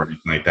crypto or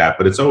anything like that,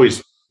 but it's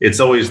always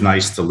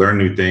nice to learn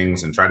new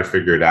things and try to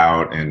figure it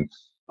out. And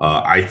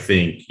I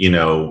think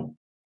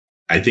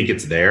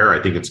it's there.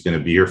 I think it's going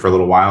to be here for a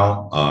little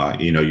while.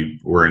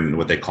 We're in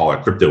what they call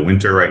a crypto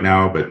winter right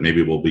now, but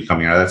maybe we'll be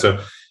coming out of that. So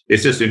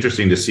it's just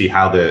interesting to see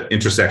how the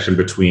intersection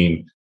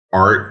between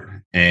art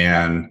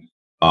and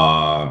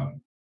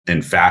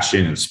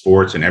fashion and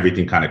sports and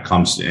everything kind of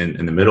comes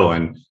in the middle.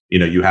 And,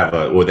 you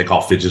have what they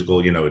call physical,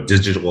 a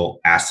digital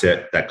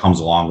asset that comes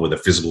along with a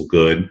physical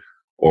good,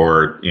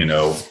 or you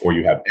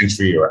have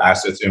entry or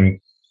assets. I mean,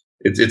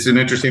 it's an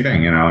interesting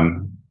thing,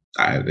 and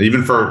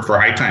even for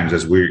High Times,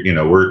 as we're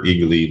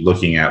eagerly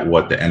looking at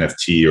what the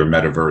NFT or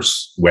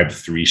metaverse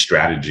Web3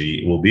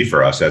 strategy will be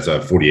for us as a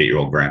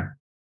 48-year-old brand.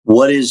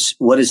 What is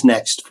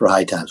next for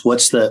High Times?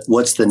 What's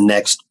the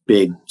next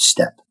big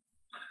step?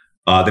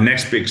 The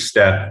next big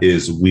step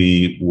is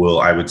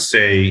I would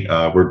say,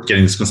 we're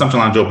getting this consumption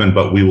lounge open,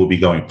 but we will be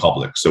going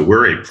public. So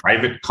we're a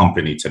private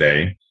company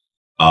today,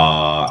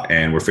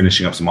 and we're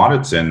finishing up some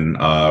audits, and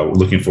we're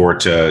looking forward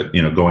to,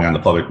 going on the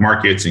public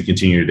markets and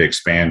continue to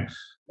expand.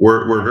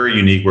 We're very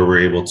unique where we're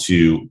able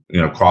to,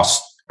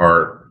 cross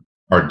our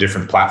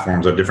different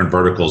platforms, our different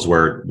verticals,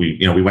 where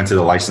we went to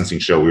the licensing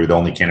show. We were the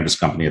only cannabis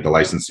company at the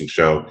licensing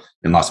show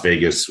in Las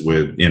Vegas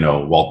with,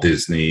 Walt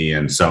Disney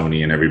and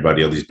Sony and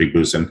everybody, all these big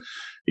booths. And,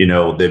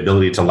 the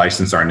ability to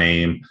license our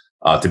name,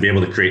 to be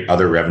able to create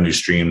other revenue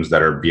streams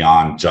that are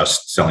beyond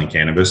just selling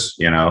cannabis,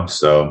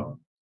 so.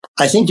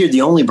 I think you're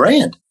the only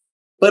brand,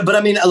 but I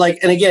mean,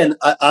 and again,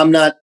 I'm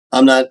not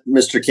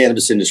Mr.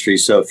 Cannabis Industry.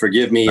 So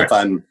forgive me if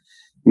I'm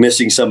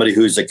missing somebody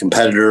who's a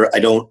competitor. I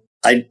don't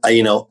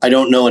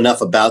know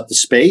enough about the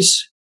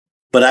space,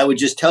 but I would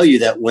just tell you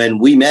that when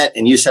we met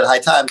and you said High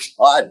Times,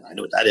 I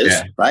know what that is,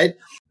 right?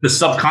 The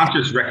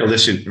subconscious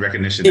recognition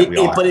that we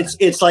all have. But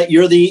it's like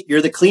you're the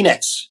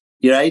Kleenex.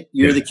 Right?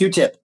 You're the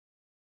Q-tip.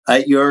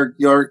 You're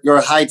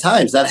High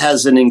Times. That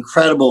has an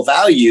incredible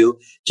value.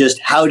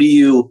 Just how do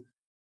you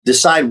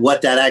decide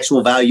what that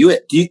actual value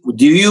is? Do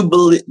you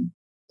believe?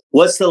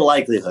 What's the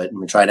likelihood? I'm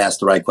going to try to ask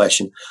the right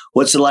question.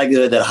 What's the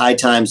likelihood that High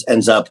Times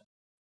ends up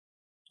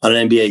on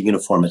an NBA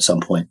uniform at some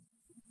point?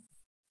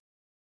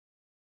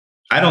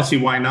 I don't see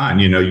why not.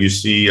 You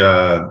see,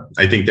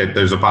 I think that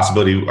there's a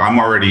possibility. I'm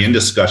already in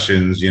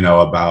discussions,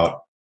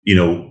 about,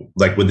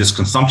 like with this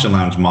consumption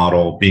lounge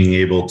model, being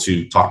able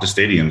to talk to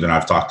stadiums. And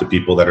I've talked to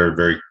people that are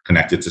very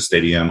connected to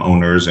stadium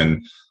owners,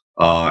 and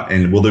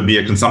will there be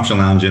a consumption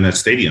lounge in a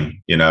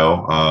stadium?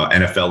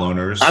 NFL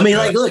owners. I mean,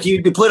 look,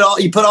 you put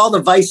all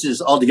the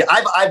vices all together.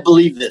 I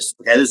believe this.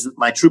 Okay, this is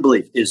my true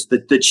belief: is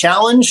that the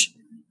challenge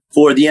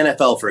for the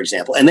NFL, for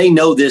example, and they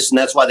know this, and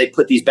that's why they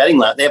put these they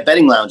have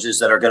betting lounges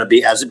that are going to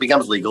be, as it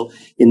becomes legal,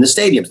 in the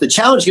stadiums. The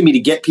challenge can be to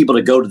get people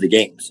to go to the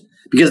games,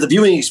 because the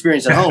viewing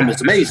experience at home is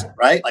amazing,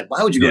 right? Like,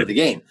 why would you go to the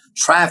game?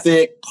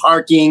 Traffic,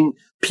 parking,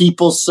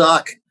 people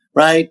suck,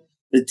 right?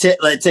 The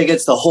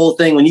tickets, the whole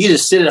thing. When you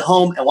just sit at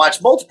home and watch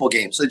multiple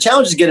games. So the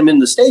challenge is to get them in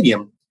the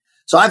stadium.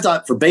 So I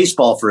thought for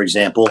baseball, for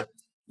example,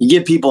 you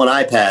give people an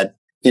iPad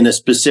in a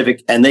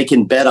specific, and they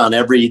can bet on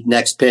every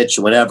next pitch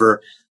or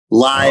whatever,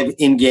 live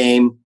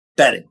in-game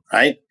betting,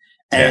 right?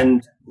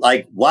 And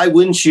like, why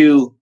wouldn't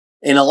you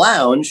in a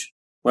lounge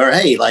where,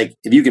 hey, like,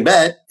 if you can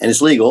bet and it's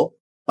legal,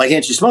 why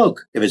can't you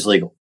smoke if it's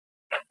legal?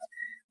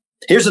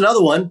 Here's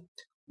another one.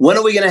 When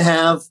are we going to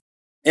have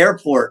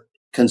airport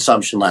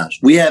consumption lounge?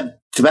 We have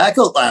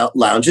tobacco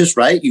lounges,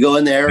 right? You go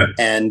in there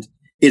and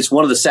it's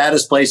one of the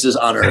saddest places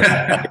on earth.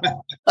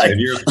 Like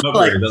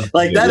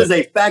that is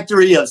a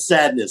factory of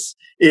sadness.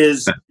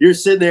 Is you're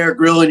sitting there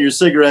grilling your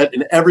cigarette,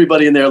 and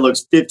everybody in there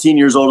looks 15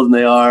 years older than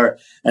they are,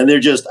 and they're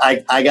just,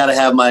 I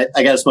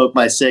gotta smoke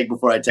my cig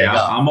before I take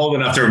off. I'm old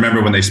enough to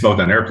remember when they smoked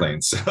on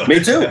airplanes. So.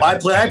 Me too. I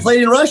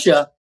played in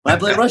Russia. When I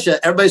played in Russia,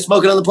 everybody's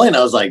smoking on the plane.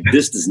 I was like,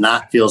 this does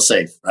not feel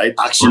safe, right?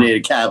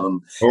 Oxygenated cabin.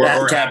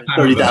 Or cabin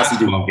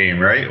 30,000 game,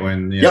 right?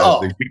 When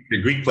the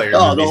Greek players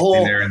the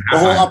whole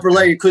upper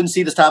layer, you couldn't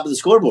see the top of the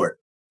scoreboard.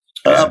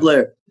 Up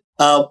layer.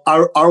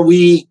 Are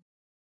we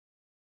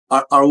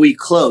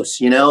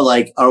close?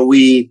 Are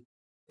we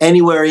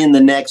anywhere in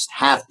the next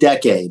half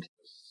decade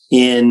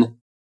in,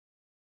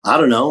 I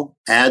don't know,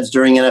 ads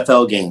during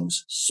NFL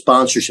games,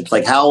 sponsorships?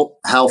 Like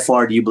how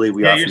far do you believe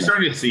we are? You're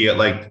starting to see it.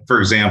 Like, for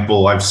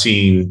example, I've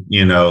seen,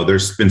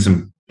 there's been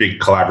some big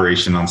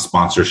collaboration on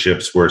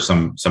sponsorships where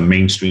some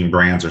mainstream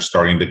brands are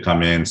starting to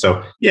come in.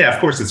 So yeah,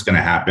 of course it's going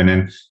to happen.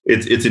 And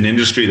it's an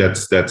industry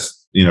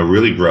that's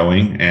really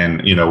growing.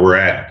 And, we're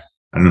at,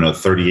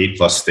 38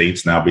 plus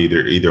states now, be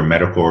either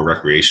medical or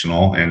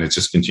recreational, and it's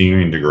just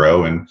continuing to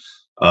grow. And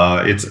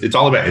it's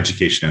all about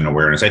education and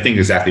awareness. I think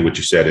exactly what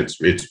you said. It's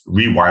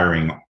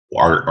rewiring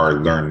our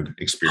learned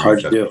experience.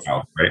 Hard to do,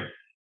 right?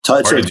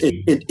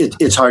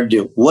 It's hard to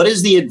do. What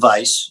is the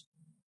advice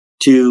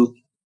to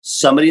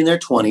somebody in their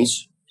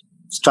 20s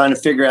who's trying to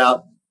figure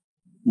out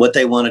what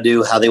they want to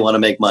do, how they want to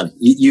make money?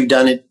 You've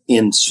done it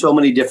in so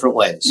many different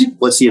ways.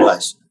 What's the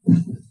advice?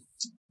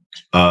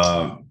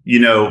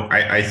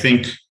 I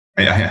think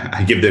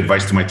I give the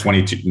advice to my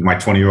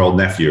 20-year-old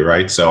nephew,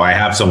 right? So I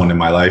have someone in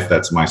my life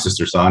that's my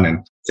sister's son,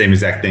 and same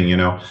exact thing.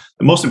 The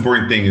most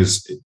important thing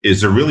is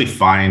to really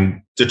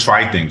to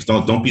try things.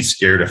 Don't be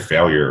scared of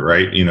failure,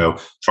 right?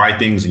 Try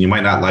things, and you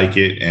might not like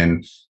it,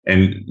 and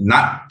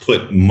not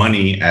put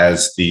money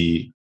as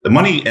the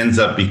money ends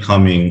up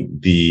becoming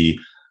the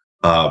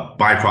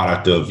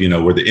byproduct of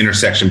where the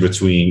intersection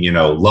between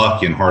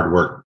luck and hard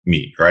work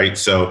meet, right?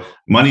 So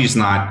money's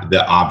not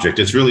the object.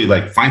 It's really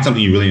like, find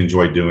something you really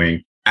enjoy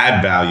doing.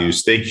 Add value,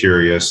 stay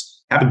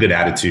curious, have a good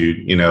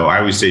attitude. I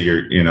always say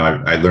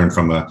I learned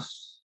from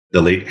the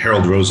late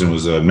Harold Rosen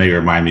was a mayor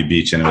of Miami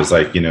Beach. And it was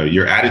like,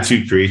 your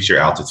attitude creates your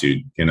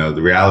altitude.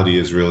 The reality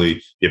is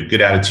really, you have a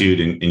good attitude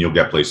and you'll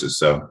get places.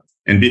 So,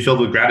 and be filled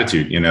with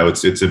gratitude.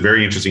 It's a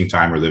very interesting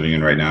time we're living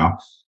in right now.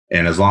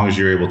 And as long as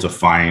you're able to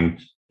find,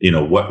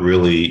 what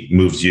really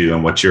moves you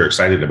and what you're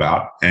excited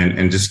about,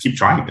 and just keep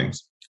trying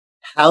things.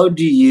 How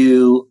do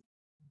you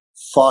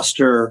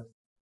foster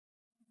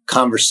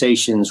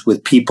conversations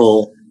with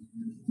people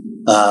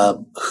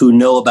who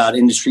know about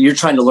industry? You're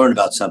trying to learn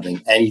about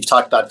something, and you've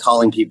talked about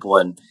calling people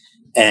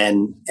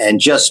and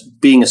just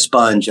being a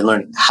sponge and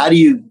learning. How do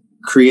you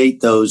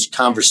create those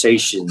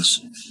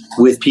conversations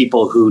with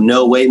people who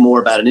know way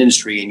more about an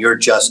industry, and you're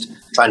just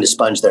trying to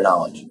sponge their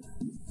knowledge?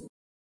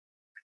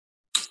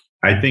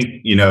 I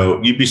think,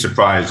 you'd be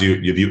surprised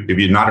if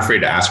you're not afraid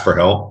to ask for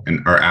help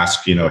or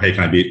ask, hey,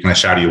 can I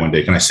shadow you one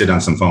day? Can I sit on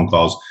some phone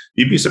calls?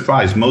 You'd be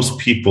surprised. Most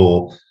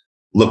people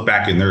look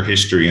back in their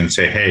history and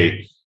say,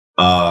 hey,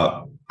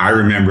 I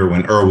remember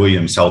when Earl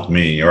Williams helped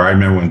me, or I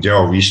remember when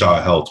Daryl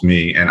Reshaw helped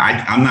me. And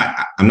I'm not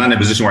in a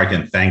position where I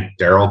can thank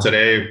Daryl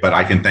today, but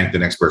I can thank the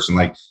next person.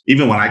 Like,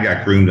 even when I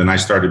got groomed and I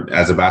started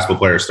as a basketball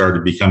player,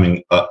 started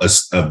becoming a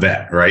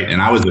vet, right?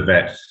 And I was a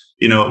vet.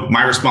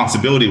 My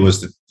responsibility was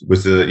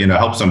to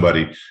help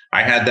somebody.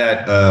 I had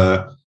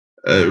that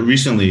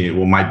recently.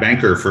 Well, my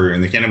banker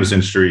in the cannabis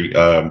industry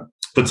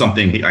put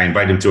something. I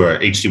invited him to a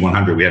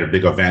HT100. We had a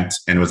big event,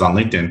 and it was on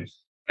LinkedIn.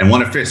 And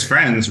one of his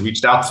friends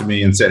reached out to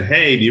me and said,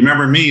 "Hey, do you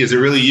remember me? Is it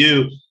really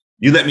you?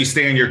 You let me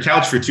stay on your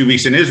couch for 2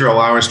 weeks in Israel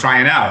while I was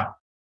trying out,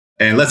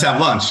 and let's have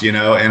lunch." And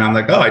I'm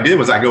like, "Oh, I did."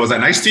 Was I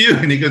nice to you?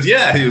 And he goes,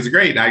 "Yeah, he was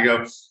great." And I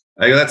go,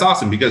 Like, that's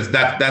awesome, because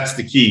that's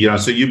the key,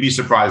 so you'd be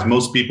surprised.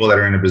 Most people that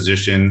are in a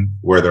position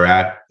where they're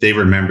at, they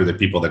remember the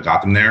people that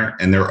got them there,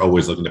 and they're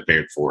always looking to pay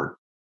it forward.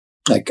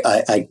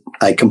 I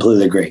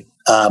completely agree.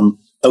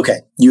 Okay.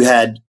 You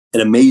had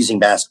an amazing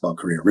basketball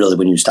career, really,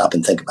 when you stop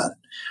and think about it,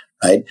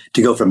 right?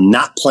 To go from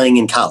not playing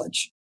in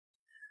college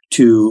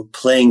to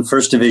playing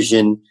first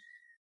division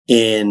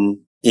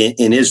in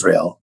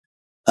Israel.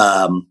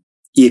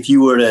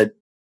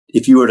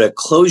 If you were to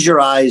close your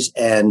eyes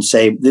and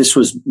say, this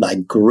was my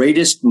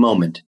greatest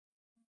moment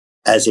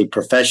as a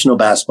professional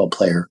basketball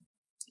player,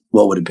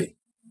 what would it be?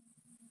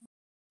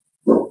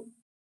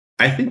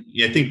 I think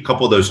a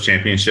couple of those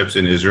championships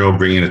in Israel,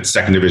 bringing a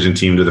second division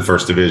team to the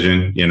first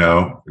division,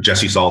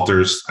 Jesse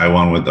Salters, I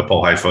won with the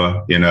Apol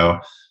Haifa,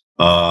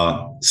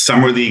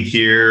 Summer League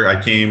here. I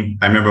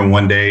remember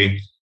one day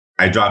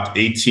I dropped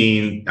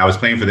 18. I was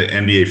playing for the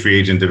NBA free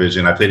agent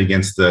division. I played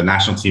against the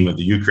national team of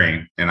the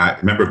Ukraine. And I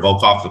remember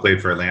Volkov, who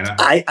played for Atlanta.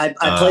 I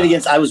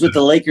played I was with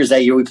the Lakers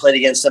that year. We played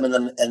against them.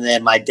 And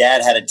then my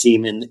dad had a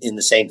team in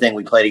the same thing.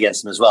 We played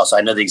against them as well. So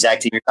I know the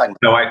exact team you're talking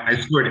about. So I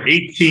scored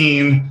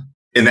 18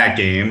 in that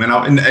game.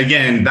 And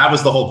again, that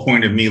was the whole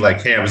point of me.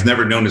 Like, hey, I was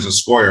never known as a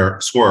scorer,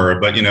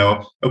 but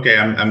okay,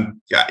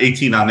 I'm got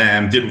 18 on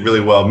them, did really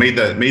well, made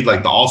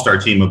like the all-star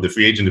team of the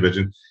free agent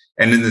division.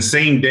 And in the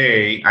same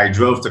day, I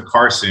drove to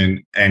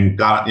Carson and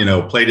got,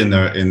 played in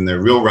the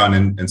real run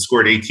and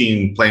scored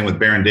 18 playing with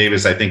Baron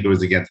Davis. I think it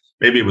was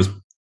maybe it was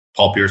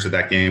Paul Pierce at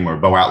that game, or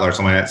Bo Outlaw or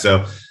something like that.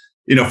 So,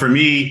 for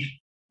me,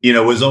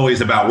 it was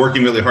always about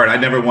working really hard. I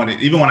never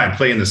wanted, even when I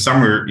play in the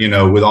summer,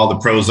 with all the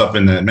pros up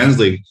in the men's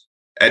league,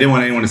 I didn't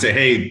want anyone to say,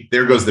 hey,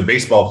 there goes the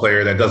baseball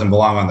player that doesn't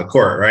belong on the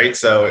court, right?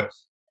 So,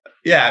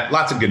 yeah,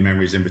 lots of good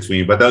memories in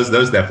between, but those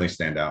definitely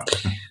stand out.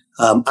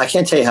 I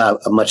can't tell you how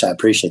much I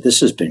appreciate this.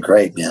 Has been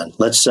great, man.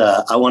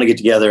 I want to get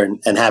together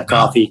and have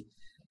coffee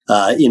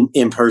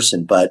in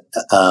person, but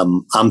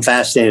I'm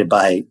fascinated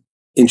by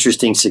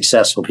interesting,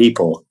 successful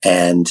people,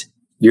 and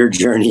your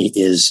journey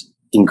is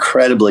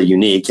incredibly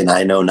unique, and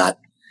I know not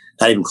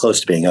even close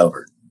to being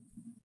over.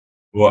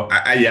 Well,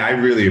 I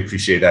really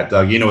appreciate that,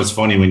 Doug. It's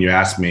funny when you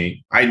ask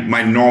me,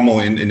 my normal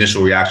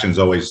initial reaction is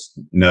always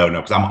no,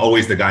 because I'm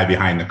always the guy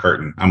behind the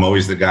curtain. I'm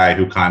always the guy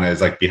who kind of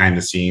is like behind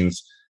the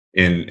scenes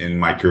in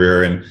my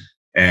career.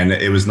 And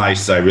it was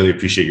nice. I really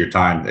appreciate your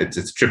time. It's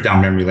a trip down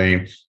memory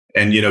lane.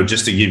 And,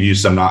 just to give you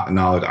some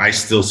knowledge, I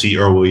still see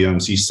Earl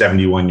Williams. He's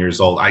 71 years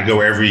old. I go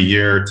every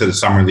year to the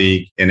Summer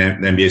League and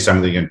the NBA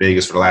Summer League in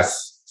Vegas for the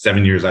last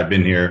 7 years I've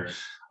been here.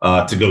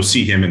 To go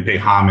see him and pay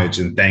homage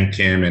and thank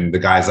him, and the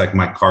guys like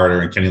Mike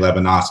Carter and Kenny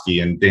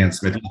Lebanowski and Dan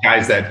Smith,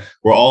 guys that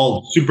were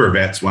all super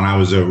vets when I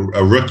was a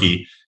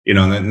rookie,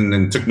 and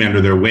then took me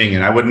under their wing.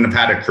 And I wouldn't have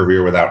had a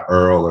career without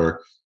Earl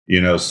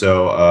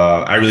so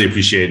I really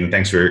appreciate it. And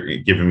thanks for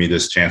giving me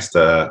this chance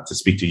to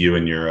speak to you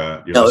and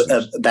your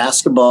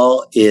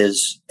basketball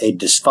is a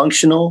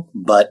dysfunctional,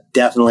 but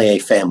definitely a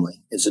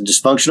family. It's a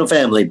dysfunctional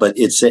family, but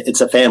it's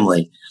a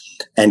family.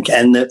 And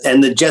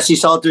the Jesse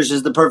Salters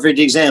is the perfect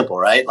example,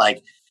 right?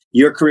 Like,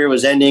 your career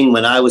was ending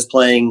when I was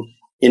playing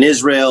in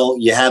Israel.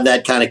 You have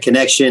that kind of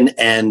connection,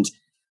 and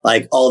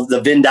like all of the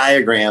Venn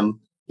diagram,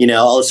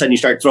 all of a sudden you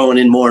start throwing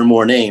in more and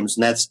more names,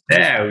 and that's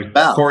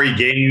about. Corey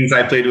Gaines,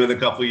 I played with a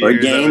couple of years. Corey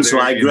Gaines, who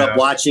I grew up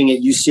watching at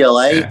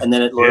UCLA, and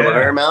then at Loyola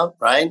Marymount,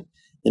 right?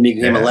 Then he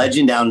became a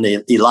legend down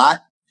in Eilat.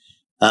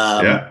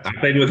 I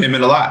played with him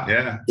in a lot.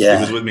 Yeah. He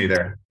was with me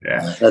there.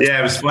 Yeah.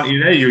 It was fun.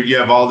 You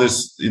have all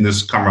this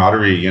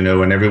camaraderie, and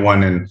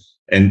everyone,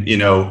 and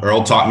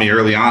Earl taught me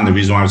early on, the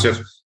reason why I was here,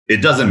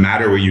 it doesn't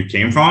matter where you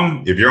came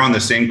from. If you're on the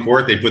same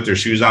court, they put their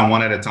shoes on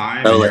one at a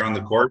time, and you're on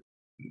the court,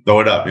 throw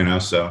it up,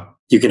 so.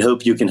 You can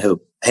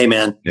hoop. Hey,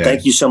 man,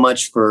 thank you so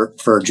much for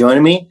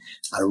joining me.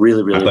 I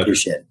really, really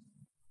appreciate it.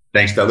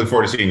 Thanks, Doug. Look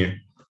forward to seeing you.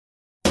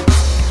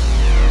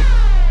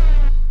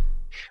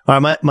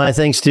 All right, my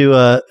thanks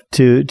to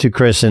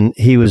Chris, and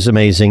he was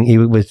amazing. He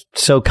was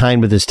so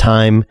kind with his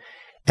time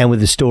and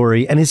with his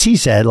story. And as he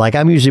said, like,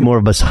 I'm usually more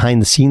of a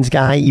behind the scenes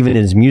guy, even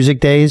in his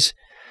music days.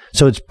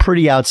 So it's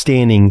pretty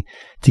outstanding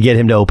to get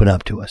him to open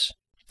up to us.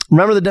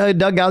 Remember, the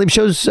Doug Gottlieb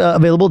Show's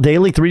available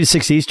daily, 3 to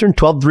 6 Eastern,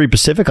 12 to 3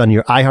 Pacific on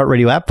your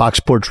iHeartRadio app,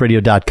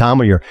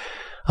 foxsportsradio.com, or your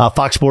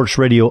Fox Sports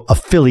Radio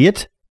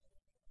affiliate.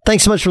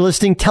 Thanks so much for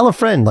listening. Tell a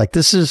friend. Like,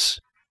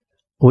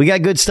 we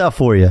got good stuff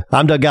for you.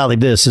 I'm Doug Gottlieb.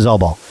 This is All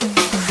Ball.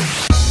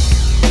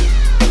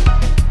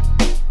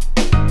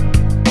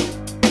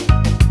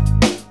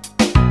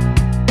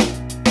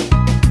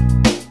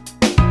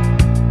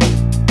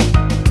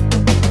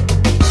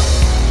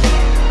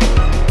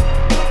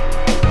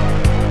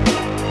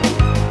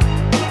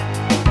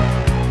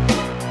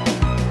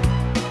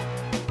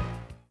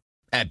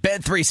 At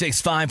Bet365,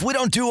 Bet365, we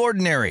don't do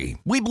ordinary.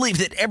 We believe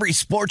that every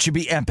sport should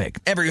be epic.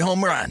 Every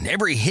home run,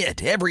 every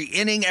hit, every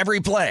inning, every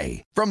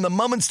play. From the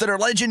moments that are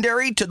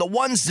legendary to the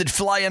ones that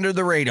fly under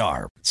the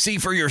radar. See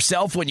for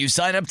yourself when you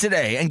sign up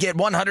today and get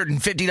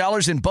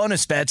 $150 in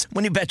bonus bets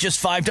when you bet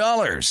just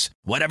 $5.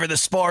 Whatever the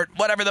sport,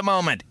 whatever the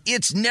moment,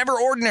 it's never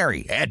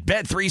ordinary at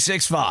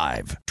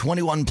Bet365.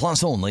 21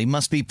 plus only.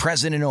 Must be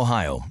present in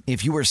Ohio.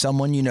 If you or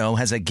someone you know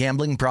has a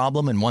gambling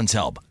problem and wants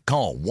help,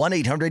 call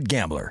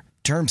 1-800-GAMBLER.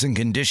 Terms and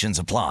conditions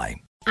apply.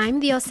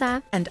 I'm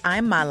Diosa. And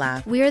I'm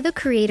Mala. We are the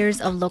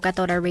creators of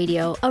Locatora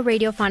Radio, a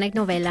radiophonic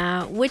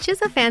novela, which is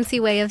a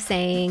fancy way of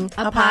saying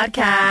a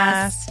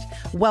podcast.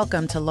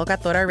 Welcome to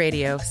Locatora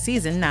Radio,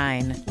 Season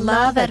 9.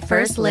 Love at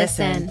first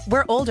listen.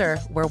 We're older,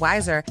 we're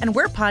wiser, and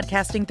we're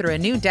podcasting through a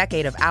new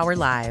decade of our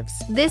lives.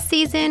 This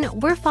season,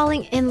 we're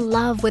falling in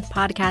love with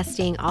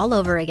podcasting all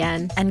over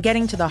again. And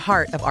getting to the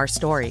heart of our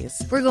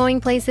stories. We're going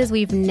places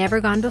we've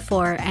never gone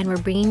before, and we're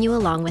bringing you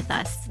along with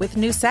us. With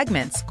new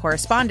segments,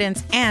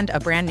 correspondence, and a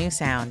brand new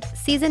sound.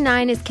 Season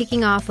 9 is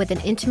kicking off with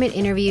an intimate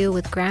interview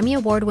with Grammy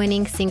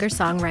Award-winning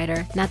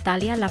singer-songwriter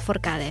Natalia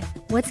Lafourcade.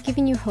 What's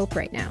giving you hope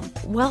right now?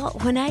 Well,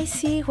 when I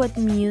see what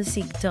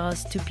music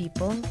does to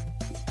people,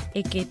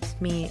 it gives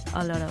me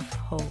a lot of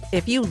hope.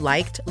 If you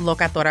liked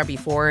Locatora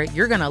before,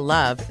 you're going to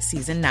love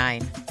Season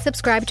 9.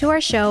 Subscribe to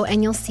our show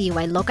and you'll see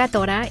why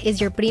Locatora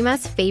is your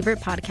prima's favorite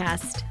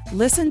podcast.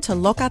 Listen to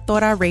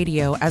Locatora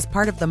Radio as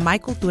part of the My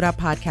Cultura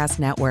Podcast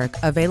Network,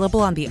 available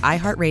on the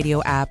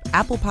iHeartRadio app,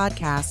 Apple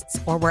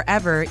Podcasts, or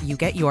wherever you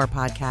get your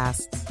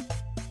podcasts.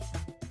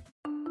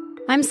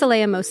 I'm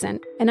Saleha Mohsen,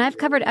 and I've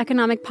covered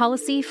economic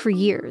policy for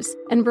years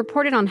and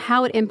reported on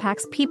how it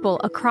impacts people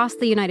across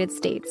the United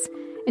States.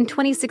 In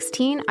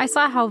 2016, I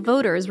saw how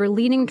voters were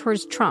leaning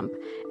towards Trump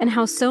and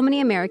how so many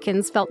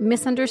Americans felt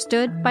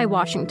misunderstood by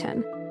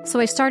Washington. So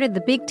I started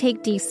The Big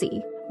Take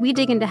DC. We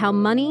dig into how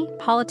money,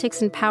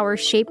 politics, and power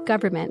shape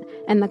government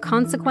and the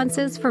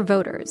consequences for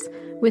voters.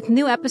 With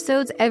new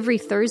episodes every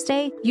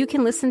Thursday, you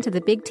can listen to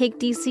The Big Take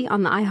DC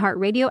on the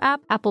iHeartRadio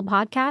app, Apple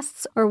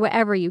Podcasts, or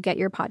wherever you get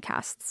your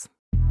podcasts.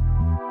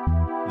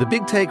 The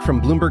Big Take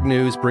from Bloomberg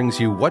News brings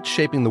you what's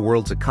shaping the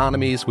world's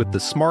economies with the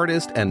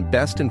smartest and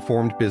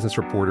best-informed business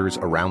reporters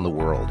around the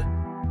world.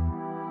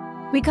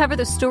 We cover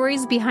the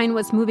stories behind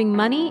what's moving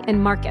money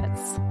and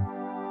markets.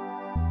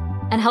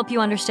 And help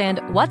you understand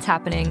what's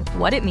happening,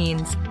 what it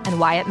means, and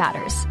why it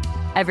matters.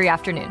 Every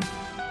afternoon.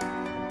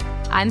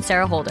 I'm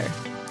Sarah Holder.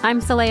 I'm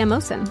Saleha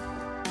Mohsen.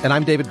 And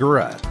I'm David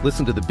Gura.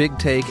 Listen to The Big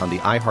Take on the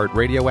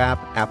iHeartRadio app,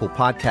 Apple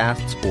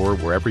Podcasts, or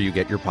wherever you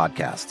get your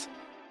podcasts.